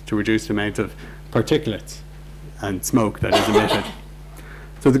filters to reduce the amount of particulates and smoke that is emitted.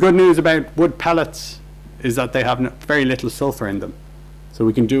 So the good news about wood pellets is that they have very little sulfur in them. So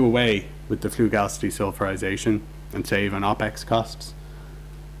we can do away with the flue gas desulfurization and save on OPEX costs.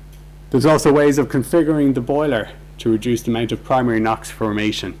 There's also ways of configuring the boiler to reduce the amount of primary NOx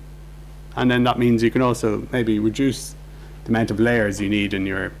formation. And then that means you can also maybe reduce the amount of layers you need in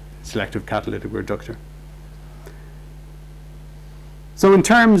your selective catalytic reductor. So in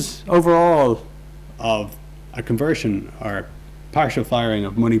terms overall of a conversion or partial firing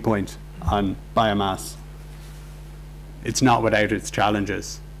of Moneypoint on biomass, it's not without its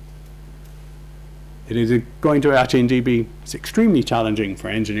challenges. It is going to actually indeed be extremely challenging for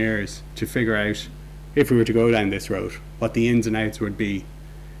engineers to figure out, if we were to go down this road, what the ins and outs would be.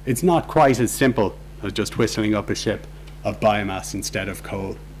 It's not quite as simple as just whistling up a ship of biomass instead of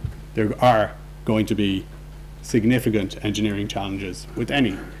coal. There are going to be significant engineering challenges with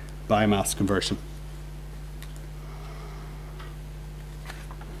any biomass conversion.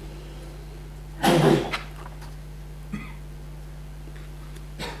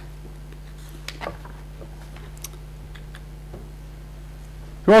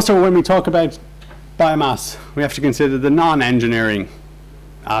 Also, when we talk about biomass, we have to consider the non-engineering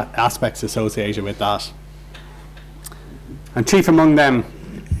aspects associated with that. And chief among them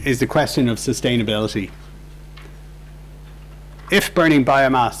is the question of sustainability. If burning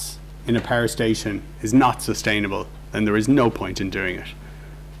biomass in a power station is not sustainable, then there is no point in doing it.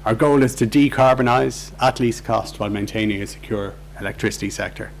 Our goal is to decarbonise at least cost while maintaining a secure electricity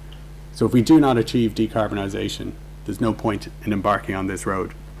sector. So if we do not achieve decarbonisation, there's no point in embarking on this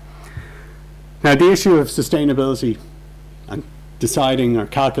road. Now, the issue of sustainability and deciding or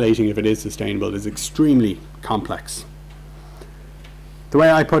calculating if it is sustainable is extremely complex. The way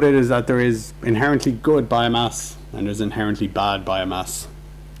I put it is that there is inherently good biomass and there's inherently bad biomass.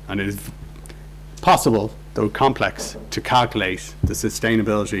 And it is possible, though complex, to calculate the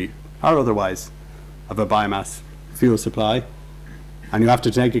sustainability or otherwise of a biomass fuel supply. And you have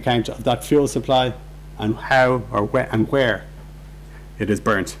to take account of that fuel supply and how or where it is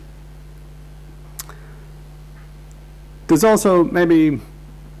burnt. There's also maybe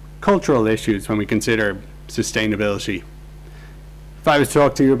cultural issues when we consider sustainability. If I was to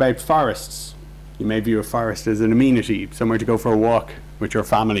talk to you about forests, you may view a forest as an amenity, somewhere to go for a walk with your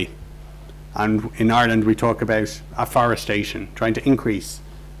family. And in Ireland we talk about afforestation, trying to increase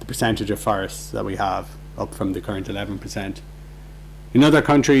the percentage of forests that we have up from the current 11%. In other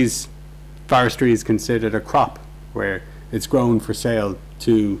countries, forestry is considered a crop where it's grown for sale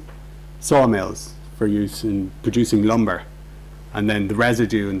to sawmills for use in producing lumber, and then the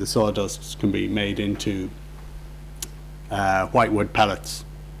residue and the sawdust can be made into whitewood pellets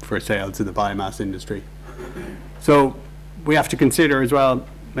for sale to the biomass industry. So we have to consider as well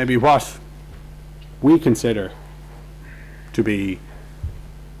maybe what we consider to be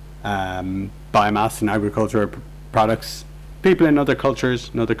biomass and agricultural products. People in other cultures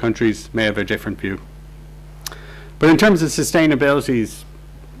and other countries may have a different view. But in terms of sustainabilities,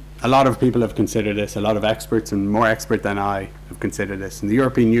 a lot of people have considered this, a lot of experts, and more expert than I have considered this. And the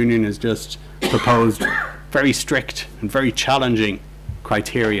European Union has just proposed very strict and very challenging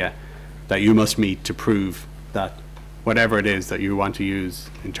criteria that you must meet to prove that whatever it is that you want to use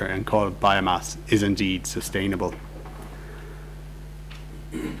and call biomass is indeed sustainable.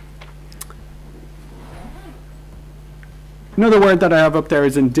 Another word that I have up there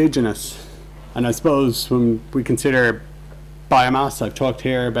is indigenous. And I suppose when we consider biomass, I've talked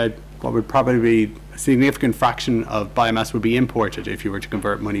here about what would probably be a significant fraction of biomass would be imported if you were to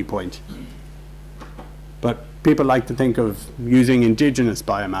convert Moneypoint. But people like to think of using indigenous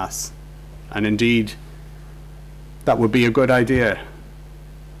biomass, and indeed that would be a good idea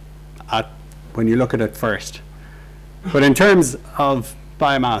when you look at it first. But in terms of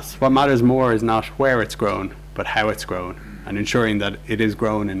biomass, what matters more is not where it's grown, but how it's grown, and ensuring that it is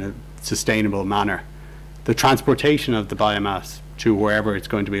grown in a sustainable manner. The transportation of the biomass to wherever it's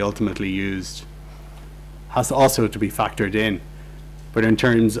going to be ultimately used has also to be factored in. But in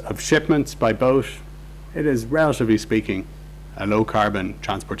terms of shipments by boat, it is, relatively speaking, a low carbon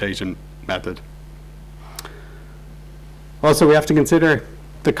transportation method. Also, we have to consider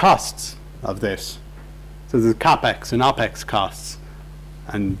the costs of this. So there's CapEx and OpEx costs,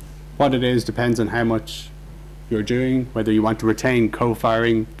 and what it is depends on how much you're doing, whether you want to retain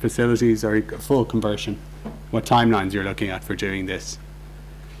co-firing facilities or full conversion, what timelines you're looking at for doing this.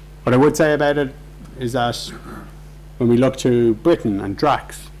 What I would say about it is that when we look to Britain and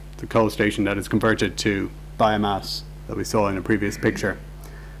Drax, the coal station that is converted to biomass that we saw in a previous picture,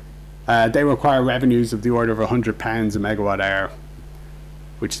 they require revenues of the order of £100 a megawatt hour,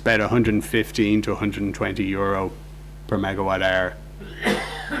 which is about 115 to 120 euro per megawatt hour.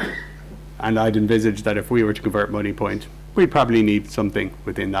 And I'd envisage that if we were to convert Moneypoint, we'd probably need something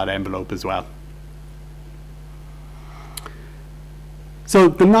within that envelope as well. So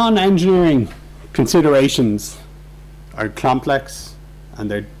the non-engineering considerations are complex,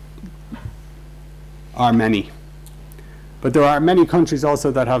 and there are many. But there are many countries also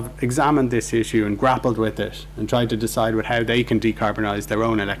that have examined this issue and grappled with it and tried to decide with how they can decarbonise their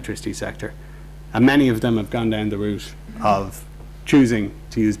own electricity sector. And many of them have gone down the route of choosing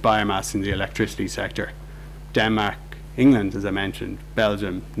to use biomass in the electricity sector. Denmark, England, as I mentioned,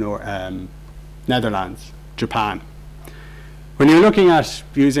 Belgium, Netherlands, Japan. When you're looking at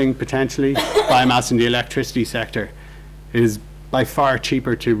using potentially biomass in the electricity sector, it is by far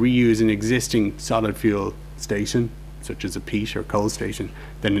cheaper to reuse an existing solid fuel station, such as a peat or coal station,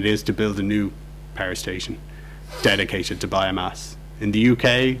 than it is to build a new power station dedicated to biomass. In the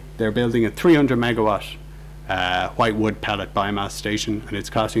UK, they're building a 300 megawatt whitewood pellet biomass station, and it's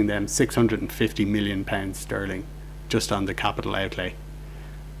costing them £650 million sterling just on the capital outlay.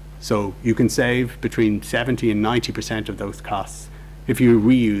 So you can save between 70 and 90% of those costs if you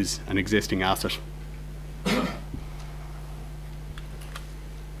reuse an existing asset. So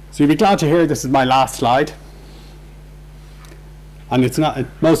you'll be glad to hear this is my last slide. And it's not,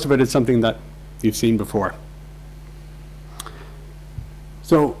 most of it is something that you've seen before.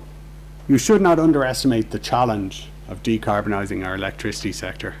 So you should not underestimate the challenge of decarbonising our electricity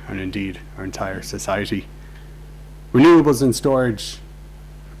sector, and indeed our entire society. Renewables and storage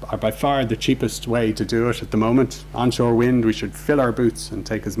are by far the cheapest way to do it at the moment. Onshore wind, we should fill our boots and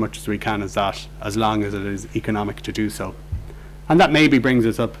take as much as we can as that, as long as it is economic to do so. And that maybe brings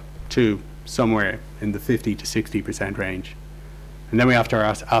us up to somewhere in the 50 to 60% range. And then we have to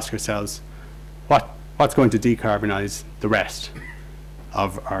ask ourselves, what's going to decarbonise the rest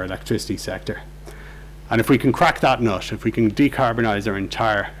of our electricity sector? And if we can crack that nut, if we can decarbonise our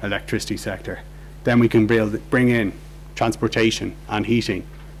entire electricity sector, then we can bring in transportation and heating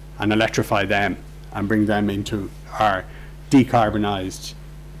and electrify them and bring them into our decarbonised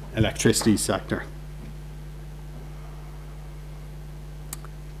electricity sector.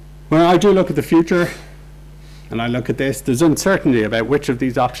 When I do look at the future and I look at this, there's uncertainty about which of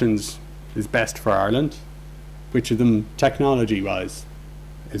these options is best for Ireland, which of them technology-wise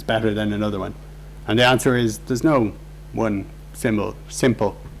is better than another one. And the answer is there's no one simple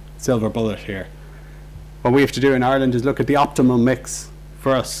silver bullet here. What we have to do in Ireland is look at the optimal mix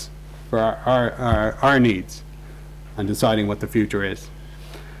for us, for our needs, and deciding what the future is.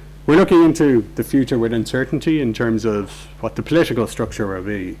 We're looking into the future with uncertainty in terms of what the political structure will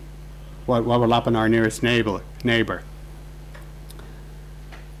be, what will happen our nearest neighbour.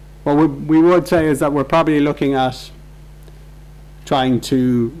 What we would say is that we're probably looking at trying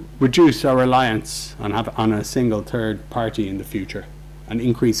to reduce our reliance on a single third party in the future and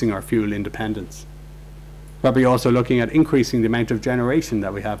increasing our fuel independence. Probably also looking at increasing the amount of generation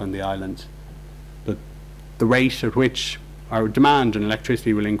that we have on the island. But the rate at which our demand in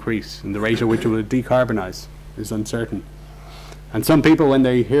electricity will increase and the rate at which it will decarbonise is uncertain. And some people, when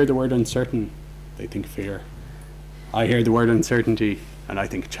they hear the word uncertain, they think fear. I hear the word uncertainty and I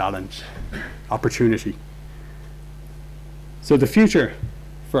think challenge, opportunity. So the future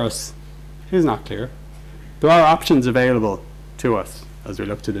for us is not clear. There are options available to us as we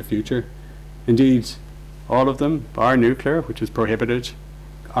look to the future. Indeed, all of them, bar nuclear, which is prohibited,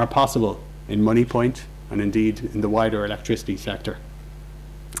 are possible in Moneypoint and indeed in the wider electricity sector.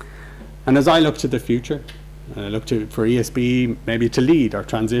 And as I look to the future, and I look for ESB maybe to lead our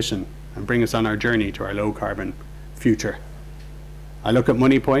transition and bring us on our journey to our low carbon future, I look at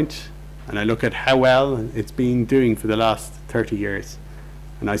Moneypoint and I look at how well it's been doing for the last 30 years.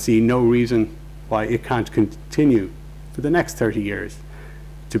 And I see no reason why it can't continue for the next 30 years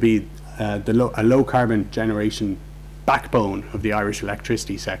to be a low carbon generation backbone of the Irish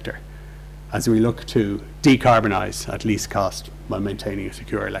electricity sector as we look to decarbonise at least cost while maintaining a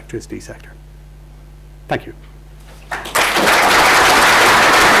secure electricity sector. Thank you.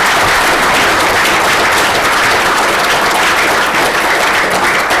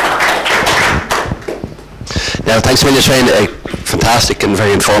 Now, thanks a million, Shane. A fantastic and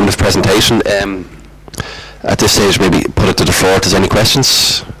very informative presentation. At this stage, maybe put it to the floor if there's any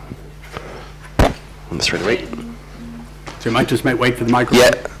questions. Straight away. So you might just wait for the microphone.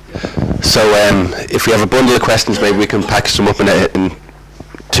 Yeah. So if we have a bundle of questions, maybe we can package them up in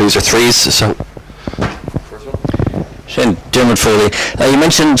twos or threes. So, Shane, Dermot Foley. You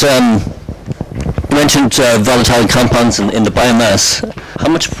mentioned volatile compounds in the biomass. How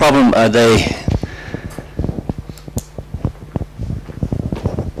much of a problem are they?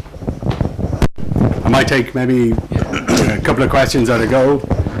 I might take maybe a couple of questions at a go.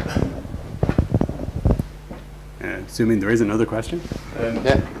 Assuming there is another question.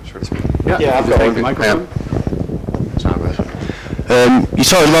 Yeah, sure. Yeah, I'll take the microphone. You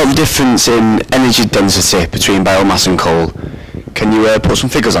talked about the difference in energy density between biomass and coal. Can you put some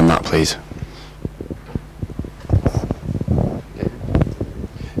figures on that, please?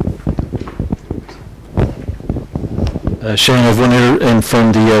 Shane, I've one here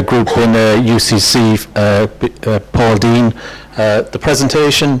from the group in UCC, Paul Dean.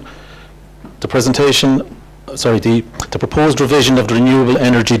 The proposed revision of the Renewable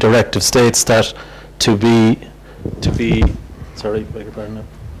Energy Directive states that to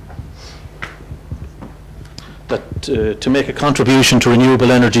make a contribution to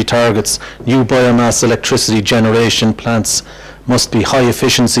renewable energy targets, new biomass electricity generation plants must be high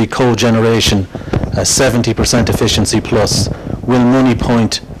efficiency cogeneration, 70% efficiency plus. Will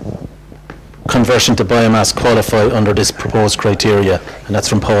Moneypoint conversion to biomass qualify under this proposed criteria? And that's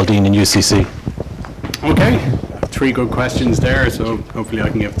from Paul Dean in UCC. Okay, three good questions there, so hopefully I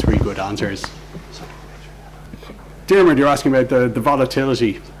can give three good answers. Dermot, you're asking about the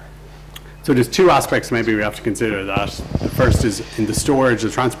volatility. So there's two aspects maybe we have to consider that. The first is in the storage, the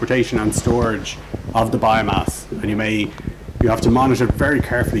transportation and storage of the biomass. And you may you have to monitor very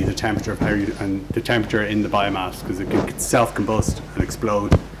carefully the temperature of and the temperature in the biomass, because it can self-combust and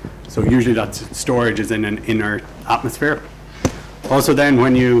explode. So usually that storage is in an inert atmosphere. Also then,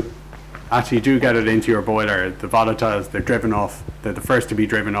 when you actually do get it into your boiler, the volatiles, they're driven off, they're the first to be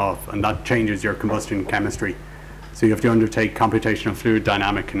driven off, and that changes your combustion chemistry. So you have to undertake computational fluid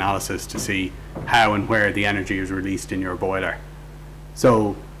dynamic analysis to see how and where the energy is released in your boiler.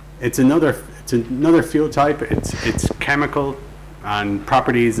 So it's another fuel type. Its chemical and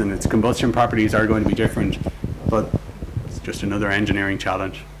properties and its combustion properties are going to be different, but it's just another engineering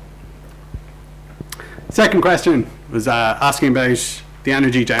challenge. Second question was asking about the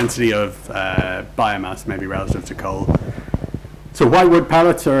energy density of biomass, maybe relative to coal. So whitewood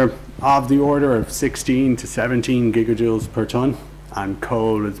pellets are of the order of 16 to 17 gigajoules per ton, and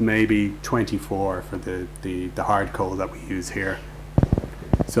coal is maybe 24 for the hard coal that we use here.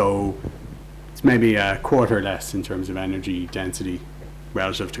 So it's maybe a quarter less in terms of energy density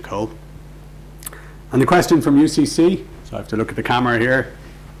relative to coal. And the question from UCC, so I have to look at the camera here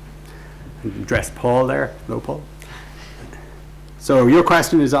and address Paul there. Hello, Paul. So your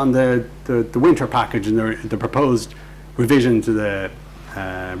question is on the winter package and the proposed revision to the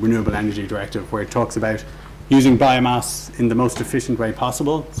Renewable Energy Directive, where it talks about using biomass in the most efficient way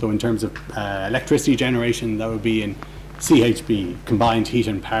possible. So in terms of electricity generation, that would be in CHP, combined heat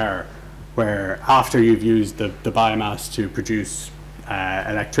and power, where after you've used the biomass to produce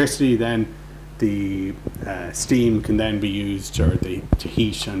electricity, then the steam can then be used to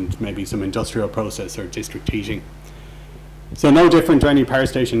heat and maybe some industrial process or district heating. So no different to any power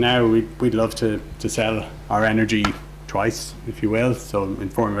station now. We'd love to sell our energy twice, if you will, so in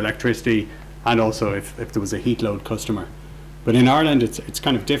form of electricity, and also if there was a heat load customer. But in Ireland, it's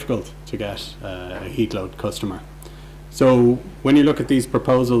kind of difficult to get a heat load customer. So when you look at these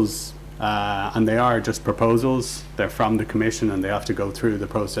proposals, and they are just proposals, they're from the Commission and they have to go through the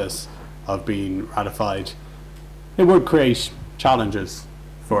process of being ratified, it would create challenges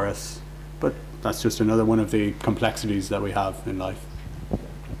for us. But that's just another one of the complexities that we have in life.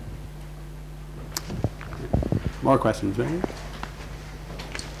 More questions, maybe?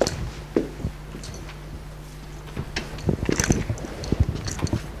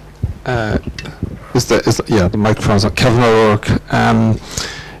 The microphone's on. Kevin O'Rourke.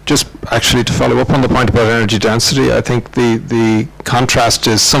 Just actually to follow up on the point about energy density, I think the contrast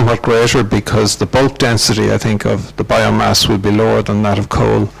is somewhat greater because the bulk density, I think, of the biomass will be lower than that of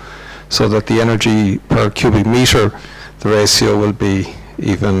coal, so that the energy per cubic meter, the ratio will be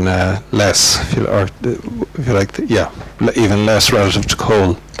even less, if you like, even less relative to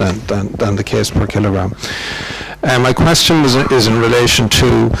coal than the case per kilogram. My question is in relation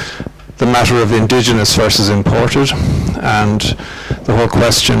to the matter of indigenous versus imported, and the whole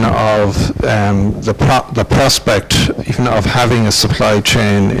question of the prospect even of having a supply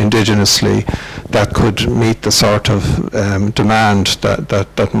chain indigenously that could meet the sort of demand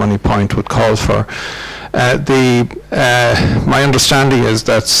that Moneypoint would call for. My understanding is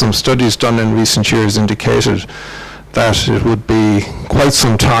that some studies done in recent years indicated that it would be quite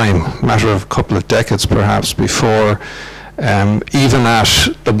some time, a matter of a couple of decades perhaps, before even at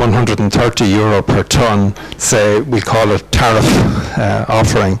the €130 per tonne, say we call it tariff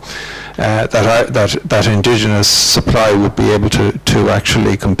offering, that indigenous supply would be able to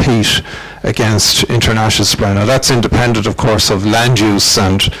actually compete against international supply. Now that's independent, of course, of land use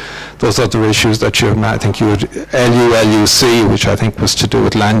and those other issues that I think you would LUC, which I think was to do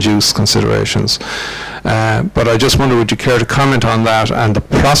with land use considerations. But I just wonder, would you care to comment on that and the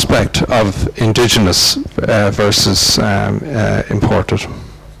prospect of indigenous versus imported?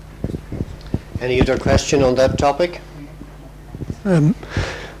 Any other question on that topic? Good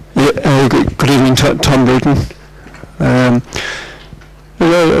evening, Tom Bruton.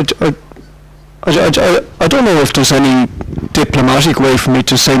 I don't know if there's any diplomatic way for me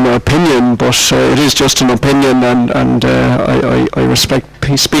to say my opinion, but it is just an opinion, and I respect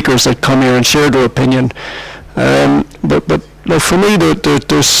speakers that come here and share their opinion. But like for me,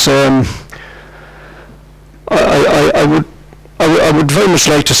 there's I would very much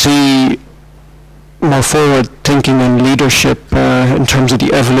like to see more forward thinking and leadership in terms of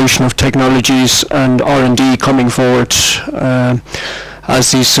the evolution of technologies and R&D coming forward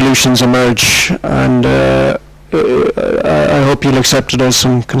as these solutions emerge, and I hope you'll accept it as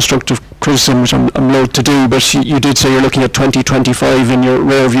some constructive criticism, which I'm loath to do, but you did say you're looking at 2025 in your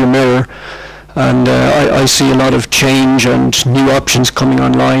rear view mirror, and I see a lot of change and new options coming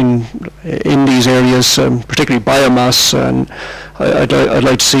online in these areas, particularly biomass, and I'd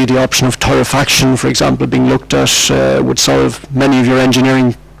like to see the option of torrefaction, for example, being looked at, would solve many of your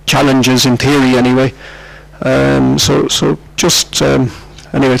engineering challenges in theory anyway. So just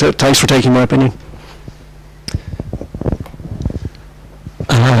anyway, thanks for taking my opinion.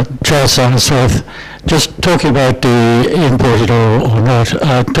 Charles Sansworth, just talking about the imported or not,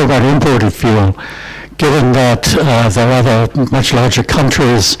 talk about imported fuel. Given that there are other much larger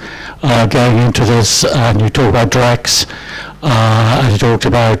countries going into this, and you talk about Drex, and you talked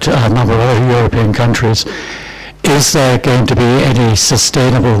about a number of other European countries, is there going to be any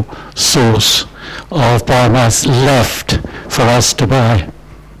sustainable source of biomass left for us to buy?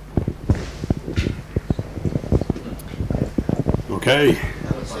 Okay.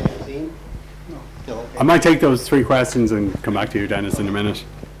 I might take those three questions and come back to you, Dennis, in a minute.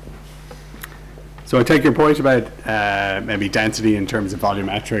 So I take your point about maybe density in terms of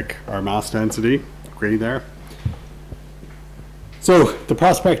volumetric or mass density. Agree there. So the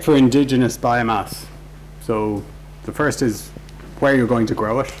prospect for indigenous biomass. So the first is where you're going to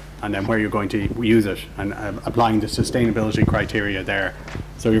grow it, and then where you're going to use it, and applying the sustainability criteria there.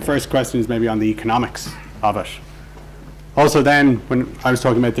 So your first question is maybe on the economics of it. Also then, when I was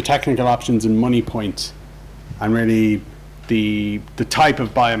talking about the technical options in Moneypoint, and really the type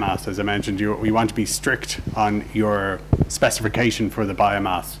of biomass, as I mentioned, we want to be strict on your specification for the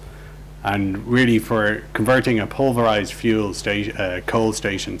biomass. And really for converting a pulverized fuel coal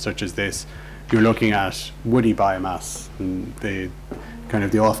station such as this, you're looking at woody biomass, and the kind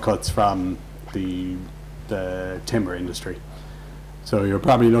of the offcuts from the timber industry. So you're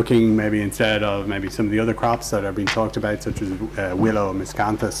probably looking maybe instead of maybe some of the other crops that are being talked about, such as willow,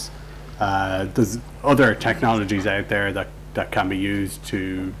 miscanthus. There's other technologies out there that can be used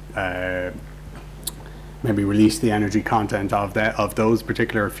to maybe release the energy content of those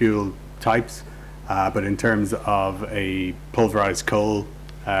particular fuel types. But in terms of a pulverized coal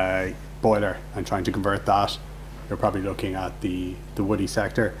boiler and trying to convert that, you're probably looking at the woody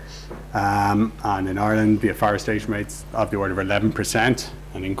sector. And in Ireland, the afforestation rates of the order of 11%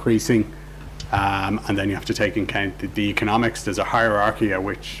 and increasing. And then you have to take into account the economics. There's a hierarchy at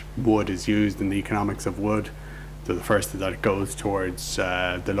which wood is used in the economics of wood. So the first is that it goes towards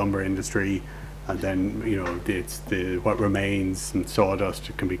the lumber industry, and then it's what remains and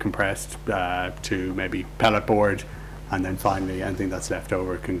sawdust can be compressed to maybe pellet board, and then finally anything that's left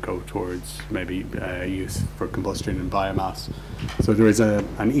over can go towards maybe use for combustion and biomass. So there is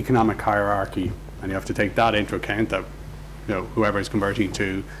an economic hierarchy, and you have to take that into account, that whoever is converting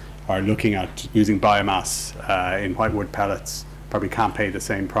to or looking at using biomass in whitewood pellets probably can't pay the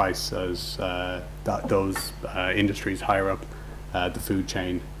same price as those industries higher up the food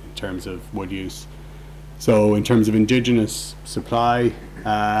chain in terms of wood use. So in terms of indigenous supply,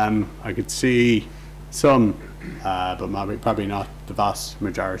 I could see some, but probably not the vast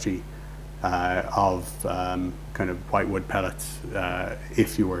majority of kind of whitewood pellets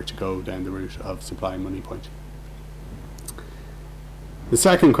if you were to go down the route of supplying Moneypoint. The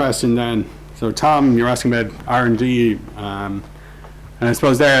second question then, so Tom, you're asking about R&D, and I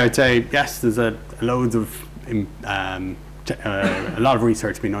suppose there I'd say yes, there's a lot of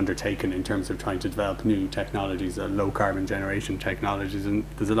research being undertaken in terms of trying to develop new technologies, low carbon generation technologies, and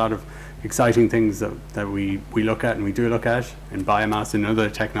there's a lot of exciting things that we look at and we do look at in biomass and other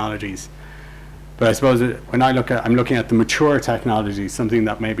technologies. But I suppose when I'm looking at the mature technologies, something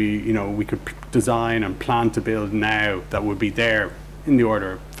that maybe we could design and plan to build now that would be there in the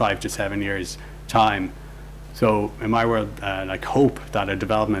order of 5 to 7 years time. So in my world, like hope that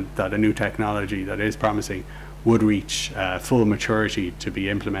a new technology that is promising would reach full maturity to be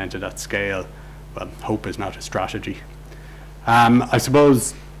implemented at scale. Well, hope is not a strategy. I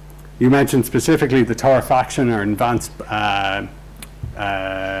suppose you mentioned specifically the torrefaction or advanced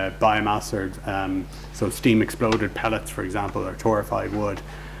biomass, or so steam exploded pellets, for example, or torrefied wood.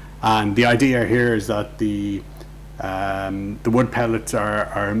 And the idea here is that the wood pellets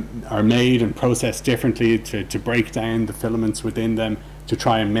are made and processed differently to break down the filaments within them to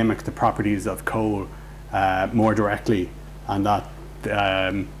try and mimic the properties of coal more directly, and that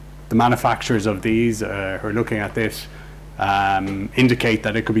the manufacturers of these who are looking at this indicate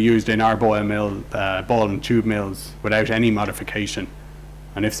that it could be used in our ball and tube mills without any modification,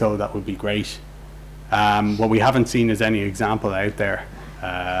 and if so, that would be great. What we haven't seen is any example out there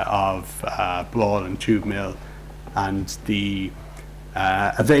of ball and tube mill, and the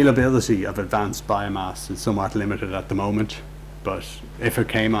availability of advanced biomass is somewhat limited at the moment. But if it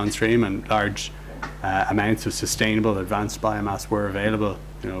came on stream and large amounts of sustainable advanced biomass were available,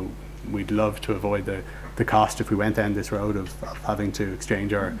 we'd love to avoid the cost if we went down this road of having to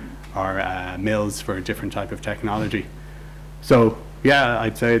exchange our mills for a different type of technology. So yeah,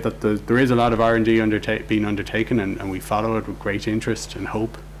 I'd say that there is a lot of R&D being undertaken, and we follow it with great interest and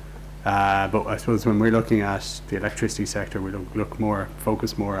hope. But I suppose when we're looking at the electricity sector, we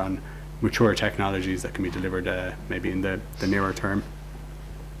focus more on mature technologies that can be delivered maybe in the nearer term.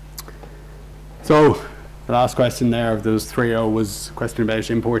 So the last question there of those 3 was a question about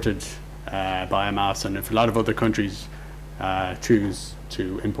imported biomass, and if a lot of other countries choose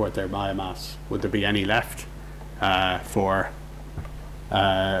to import their biomass, would there be any left for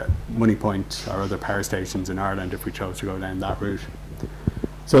Moneypoint or other power stations in Ireland if we chose to go down that route?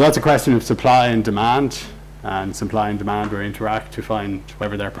 So that's a question of supply and demand, and supply and demand will interact to find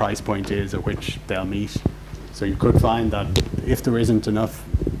whatever their price point is at which they'll meet. So you could find that if there isn't enough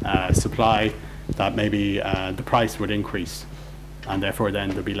supply, that maybe the price would increase, and therefore then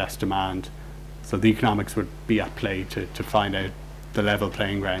there'd be less demand. So the economics would be at play to find out the level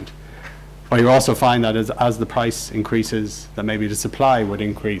playing ground. But you also find that as the price increases, that maybe the supply would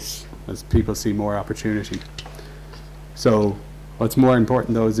increase as people see more opportunity. So what's more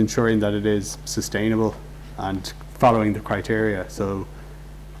important though is ensuring that it is sustainable and following the criteria. So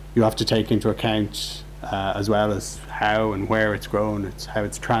you have to take into account as well as how and where it's grown, it's how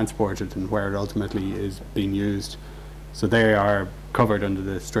it's transported and where it ultimately is being used. So they are covered under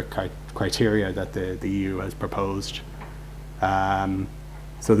the strict criteria that the EU has proposed.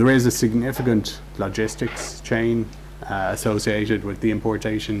 So there is a significant logistics chain associated with the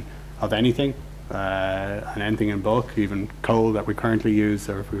importation of anything, and anything in bulk, even coal that we currently use,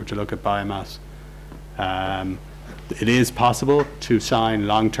 or if we were to look at biomass. It is possible to sign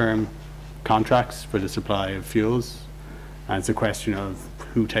long-term contracts for the supply of fuels, and it's a question of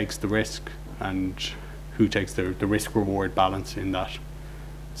who takes the risk and who takes the risk-reward balance in that.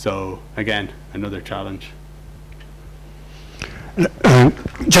 So again, another challenge.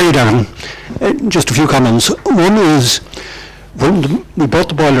 Jerry Darren, just a few comments. One is, when we bought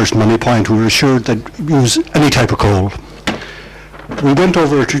the boilers in Moneypoint, we were assured that we use any type of coal. We went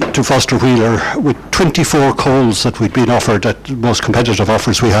over to Foster Wheeler with 24 coals that we'd been offered at the most competitive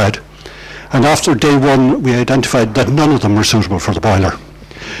offers we had. And after day one, we identified that none of them were suitable for the boiler.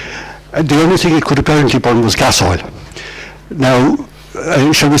 The only thing it could apparently burn was gas oil. Now,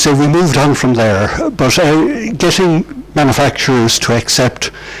 shall we say, we moved on from there, but getting manufacturers to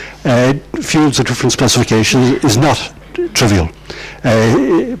accept fuels of different specifications is not trivial,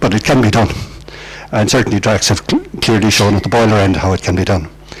 but it can be done. And certainly DRACs have clearly shown at the boiler end how it can be done.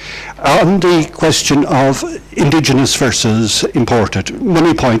 On the question of indigenous versus imported,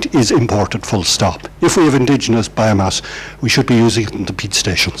 Moneypoint is imported, full stop. If we have indigenous biomass, we should be using it in the peat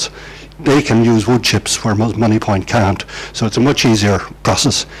stations. They can use wood chips where Moneypoint can't, so it's a much easier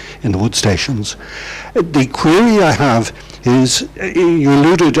process in the wood stations. The query I have is, you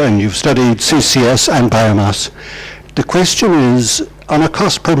alluded and you've studied CCS and biomass. The question is, on a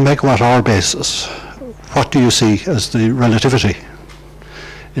cost per megawatt hour basis, what do you see as the relativity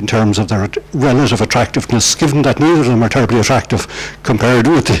in terms of their relative attractiveness, given that neither of them are terribly attractive compared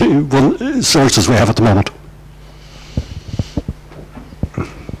with the sources we have at the moment?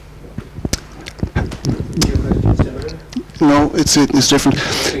 No, it's different.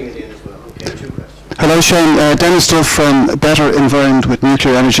 Hello, Shane. Dennis Duff from Better Environment with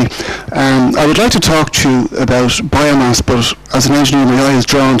Nuclear Energy. I would like to talk to you about biomass, but as an engineer, my eye is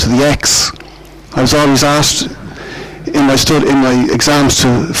drawn to the X. I was always asked in my exams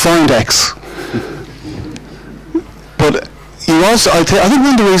to find X. But you also, I think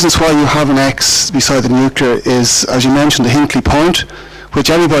one of the reasons why you have an X beside the nuclear is, as you mentioned, the Hinkley Point, which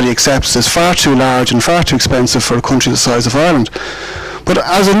everybody accepts is far too large and far too expensive for a country the size of Ireland. But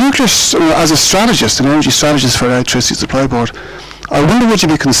as a strategist, an energy strategist for Electricity Supply Board, I wonder, would you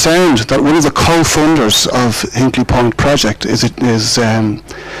be concerned that one of the co-funders of Hinkley Point project is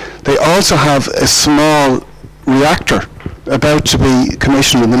they also have a small reactor about to be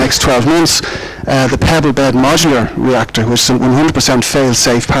commissioned in the next 12 months, the pebble bed modular reactor, which is 100%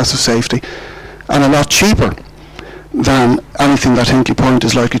 fail-safe, passive safety, and a lot cheaper than anything that Hinkley Point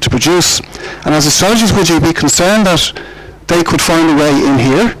is likely to produce. And as a strategist, would you be concerned that they could find a way in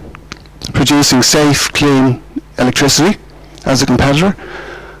here, producing safe, clean electricity as a competitor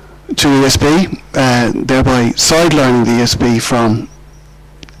to ESB, thereby sidelining the ESB from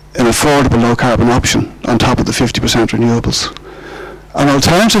an affordable low-carbon option on top of the 50% renewables? And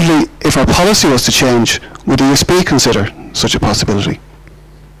alternatively, if our policy was to change, would ESB consider such a possibility?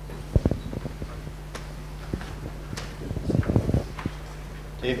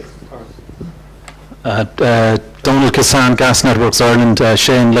 Donald Cassan, Gas Networks Ireland.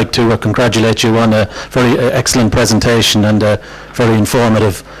 Shane, I'd like to congratulate you on a very excellent presentation and very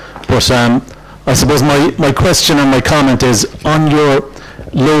informative. But I suppose my question and my comment is, on your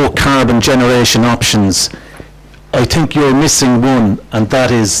low carbon generation options, I think you're missing one, and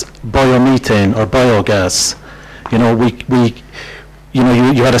that is biomethane or biogas. You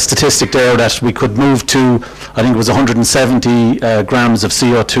know, you had a statistic there that we could move to, I think it was 170 grams of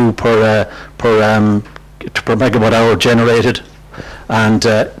CO2 per megawatt hour generated, and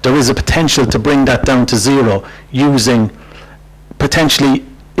there is a potential to bring that down to zero using potentially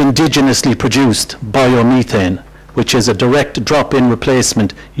indigenously produced biomethane, which is a direct drop-in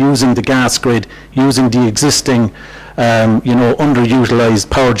replacement using the gas grid, using the existing underutilized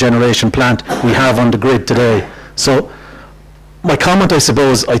power generation plant we have on the grid today. So my comment, I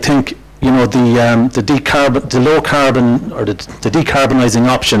suppose, I think, you know, the low carbon or the decarbonising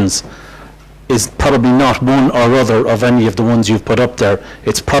options is probably not one or other of any of the ones you've put up there.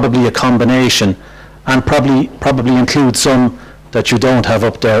 It's probably a combination, and probably include some that you don't have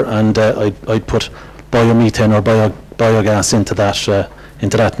up there, and I'd put biomethane or biogas into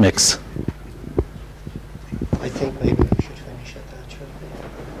that mix. I think maybe we should finish at that, shouldn't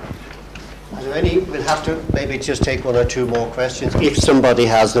we? Are there any? We'll have to maybe just take one or two more questions if somebody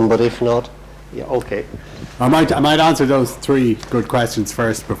has them, but if not, yeah, okay. I might answer those three good questions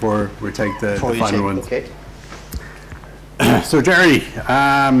first before we take the final ones. Okay. So Jerry,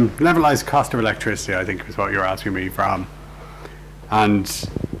 levelized cost of electricity, I think is what you're asking me from. And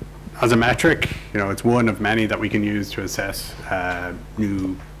as a metric, you know, it's one of many that we can use to assess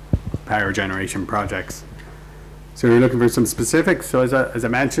new power generation projects. So you're looking for some specifics. So as I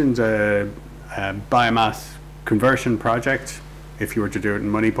mentioned, a biomass conversion project, if you were to do it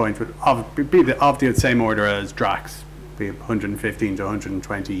in Moneypoint, would be of the same order as Drax, be 115 to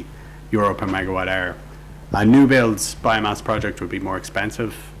 120 euro per megawatt hour. A new builds biomass project would be more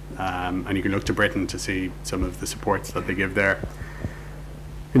expensive, and you can look to Britain to see some of the supports that they give there.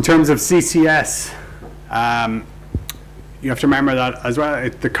 In terms of CCS, you have to remember that as well,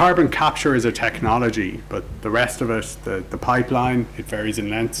 the carbon capture is a technology, but the rest of it, the pipeline, it varies in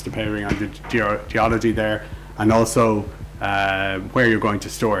lengths depending on the geology there, and also where you're going to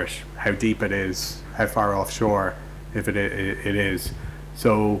store it, how deep it is, how far offshore if it is.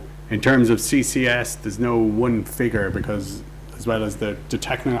 So in terms of CCS, there's no one figure, because as well as the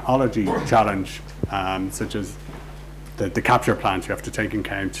technology challenge, such as the capture plant, you have to take into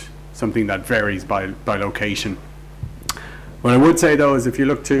account something that varies by location. What I would say though is if you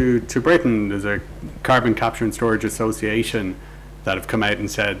look to Britain, there's a Carbon Capture and Storage Association that have come out and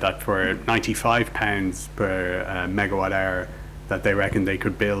said that for £95 per megawatt hour that they reckon they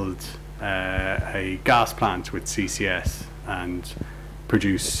could build a gas plant with CCS and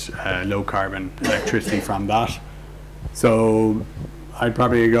produce low carbon electricity from that. So I'd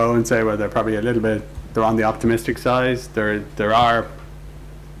probably go and say, well, they're probably a little bit, they're on the optimistic side. There are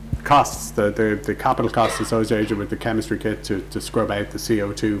costs, the capital costs associated with the chemistry kit to scrub out the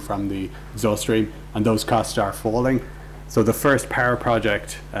CO2 from the exhaust stream, and those costs are falling. So the first power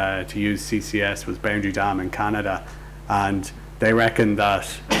project to use CCS was Boundary Dam in Canada, and they reckon that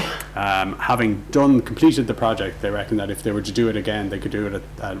having completed the project, they reckon that if they were to do it again, they could do it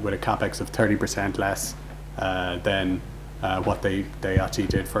with a capex of 30% less than what they actually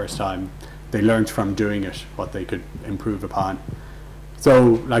did first time. They learned from doing it what they could improve upon.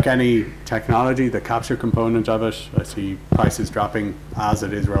 So like any technology, the capture component of it, I see prices dropping as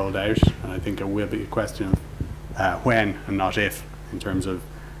it is rolled out, and I think it will be a question of when and not if in terms of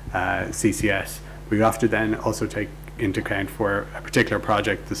CCS. We have to then also take into account for a particular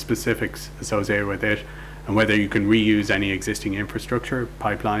project the specifics associated with it, and whether you can reuse any existing infrastructure,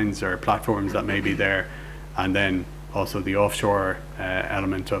 pipelines or platforms that may be there, and then also the offshore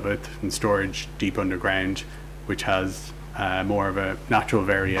element of it and storage deep underground, which has more of a natural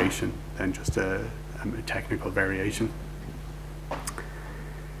variation than just a technical variation.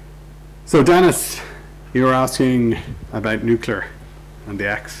 So Dennis, you were asking about nuclear and the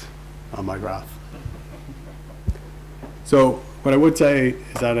X on my graph. So what I would say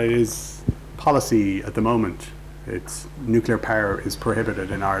is that it is policy at the moment. Nuclear power is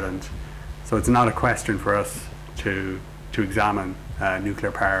prohibited in Ireland. So it's not a question for us to examine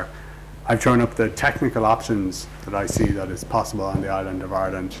nuclear power. I've thrown up the technical options that I see that is possible on the island of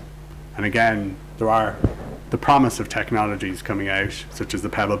Ireland. And again, there are the promise of technologies coming out, such as the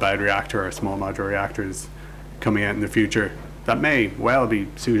pebble-bound reactor or small modular reactors coming out in the future that may well be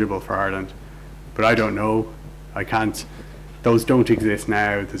suitable for Ireland. But I don't know. I can't. Those don't exist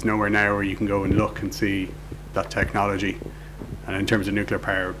now. There's nowhere now where you can go and look and see that technology. And in terms of nuclear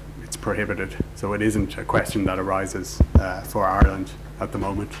power, it's prohibited. So it isn't a question that arises for Ireland at the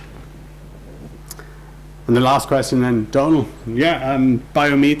moment. And the last question then, Donald. Yeah,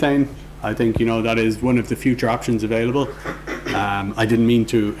 biomethane. I think, you know, that is one of the future options available. I didn't mean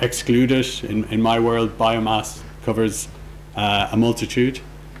to exclude it. In my world, biomass covers a multitude.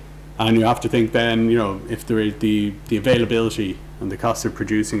 And you have to think then, you know, if there is the availability and the cost of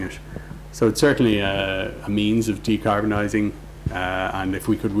producing it. So it's certainly a means of decarbonising, and if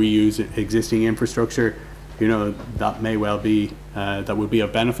we could reuse existing infrastructure, you know, that may well be, that would be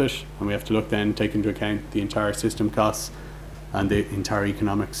of benefit, and we have to look then, take into account the entire system costs and the entire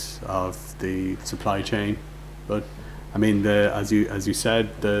economics of the supply chain. But I mean, as you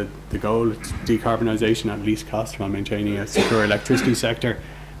said, the goal is decarbonisation at least cost while maintaining a secure electricity sector.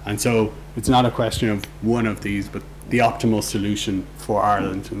 And so it's not a question of one of these, but the optimal solution for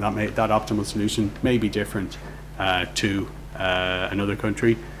Ireland, and that optimal solution may be different to another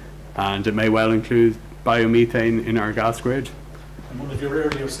country, and it may well include biomethane in our gas grid. And one of your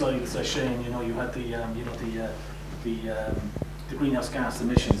earlier slides, Shane, you know, you had the greenhouse gas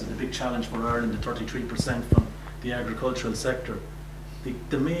emissions and the big challenge for Ireland, the 33% from the agricultural sector.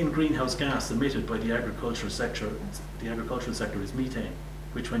 The main greenhouse gas emitted by the agricultural sector is methane,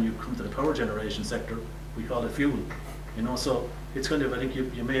 which when you come to the power generation sector, we call it fuel. You know, so it's kind of, I think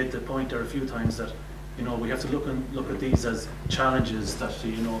you made the point there a few times that, you know, we have to look at these as challenges that,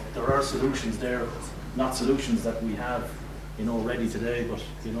 you know, there are solutions there, not solutions that we have, you know, ready today, but,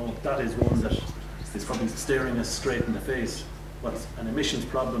 you know, that is one that is probably staring us straight in the face. What's an emissions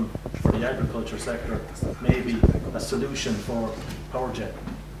problem for the agriculture sector may be a solution for power gen.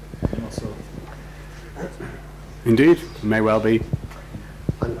 You know, so. Indeed, it may well be.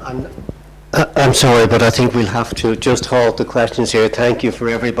 I'm sorry, but I think we'll have to just halt the questions here. Thank you for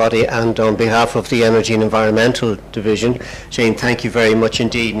everybody, and on behalf of the Energy and Environmental Division, Shane, thank you very much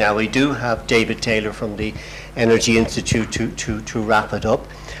indeed. Now, we do have David Taylor from the Energy Institute to wrap it up.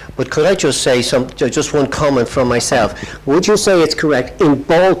 But could I just say just one comment from myself? Would you say it's correct in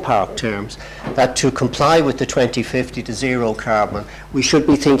ballpark terms that to comply with the 2050 to zero carbon, we should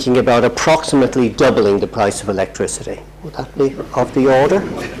be thinking about approximately doubling the price of electricity? Would that be of the order?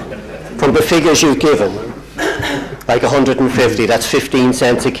 From the figures you've given, like 150, that's 15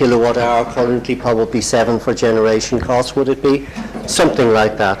 cents a kilowatt hour, currently probably 7 for generation costs, would it be? Something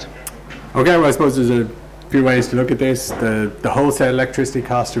like that. Okay, well, I suppose there's a few ways to look at this. The wholesale electricity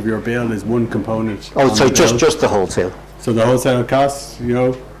cost of your bill is one component. Oh, so just the wholesale. So the wholesale costs, you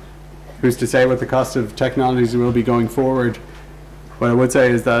know, who's to say what the cost of technologies will be going forward? What I would say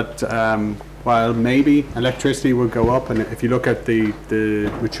is that while maybe electricity will go up, and if you look at the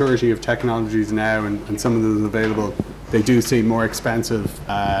maturity of technologies now and some of those available, they do seem more expensive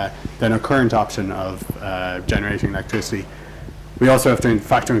than a current option of generating electricity. We also have to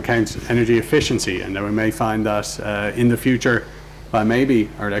factor in account energy efficiency, and then we may find that in the future, well, maybe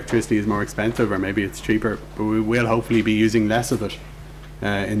our electricity is more expensive or maybe it's cheaper, but we will hopefully be using less of it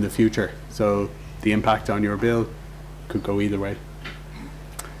in the future. So the impact on your bill could go either way.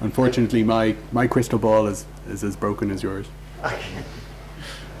 Unfortunately, my crystal ball is as broken as yours.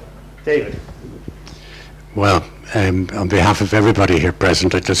 David. Well, on behalf of everybody here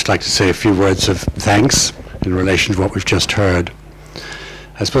present, I'd just like to say a few words of thanks in relation to what we've just heard.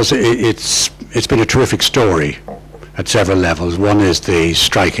 I suppose it's been a terrific story at several levels. One is the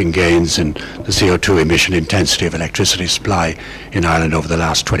striking gains in the CO2 emission intensity of electricity supply in Ireland over the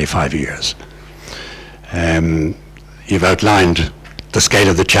last 25 years. You've outlined the scale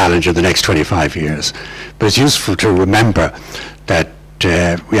of the challenge in the next 25 years, but it's useful to remember that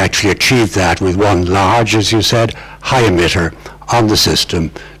we actually achieved that with one large, as you said, high emitter on the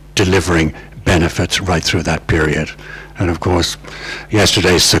system, delivering benefits right through that period. And of course,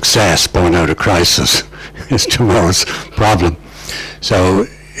 yesterday's success born out of crisis is tomorrow's problem. So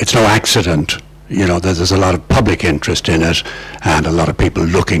it's no accident, you know, that there's a lot of public interest in it and a lot of people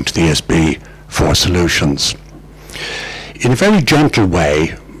looking to the ESB for solutions. In a very gentle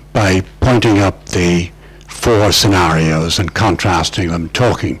way, by pointing up the 4 scenarios and contrasting them,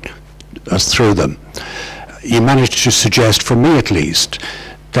 talking us through them, you managed to suggest, for me at least,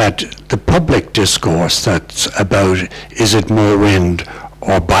 that the public discourse that's about is it more wind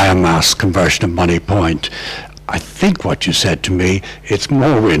or biomass conversion of Moneypoint, I think what you said to me, it's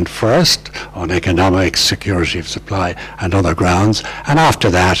more wind first on economics, security of supply and other grounds, and after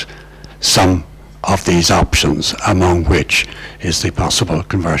that some of these options, among which is the possible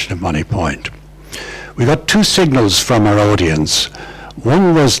conversion of Moneypoint. We got 2 signals from our audience.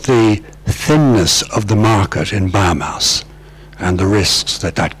 One was the thinness of the market in biomass and the risks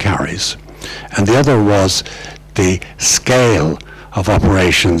that that carries. And the other was the scale of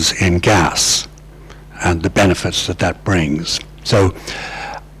operations in gas and the benefits that that brings. So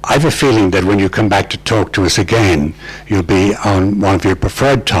I have a feeling that when you come back to talk to us again, you'll be on one of your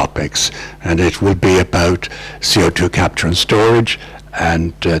preferred topics, and it will be about CO2 capture and storage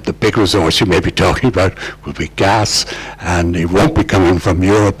and the big resource you may be talking about will be gas, and it won't be coming from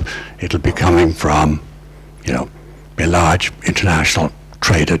Europe, it'll be coming from, you know, a large international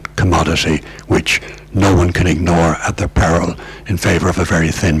traded commodity which no one can ignore at their peril in favour of a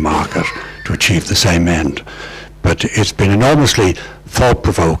very thin market to achieve the same end. But it's been enormously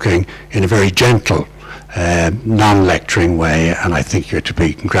thought-provoking in a very gentle, non-lecturing way, and I think you're to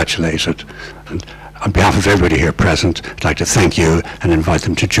be congratulated. And on behalf of everybody here present, I'd like to thank you and invite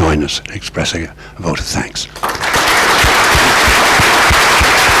them to join us in expressing a vote of thanks.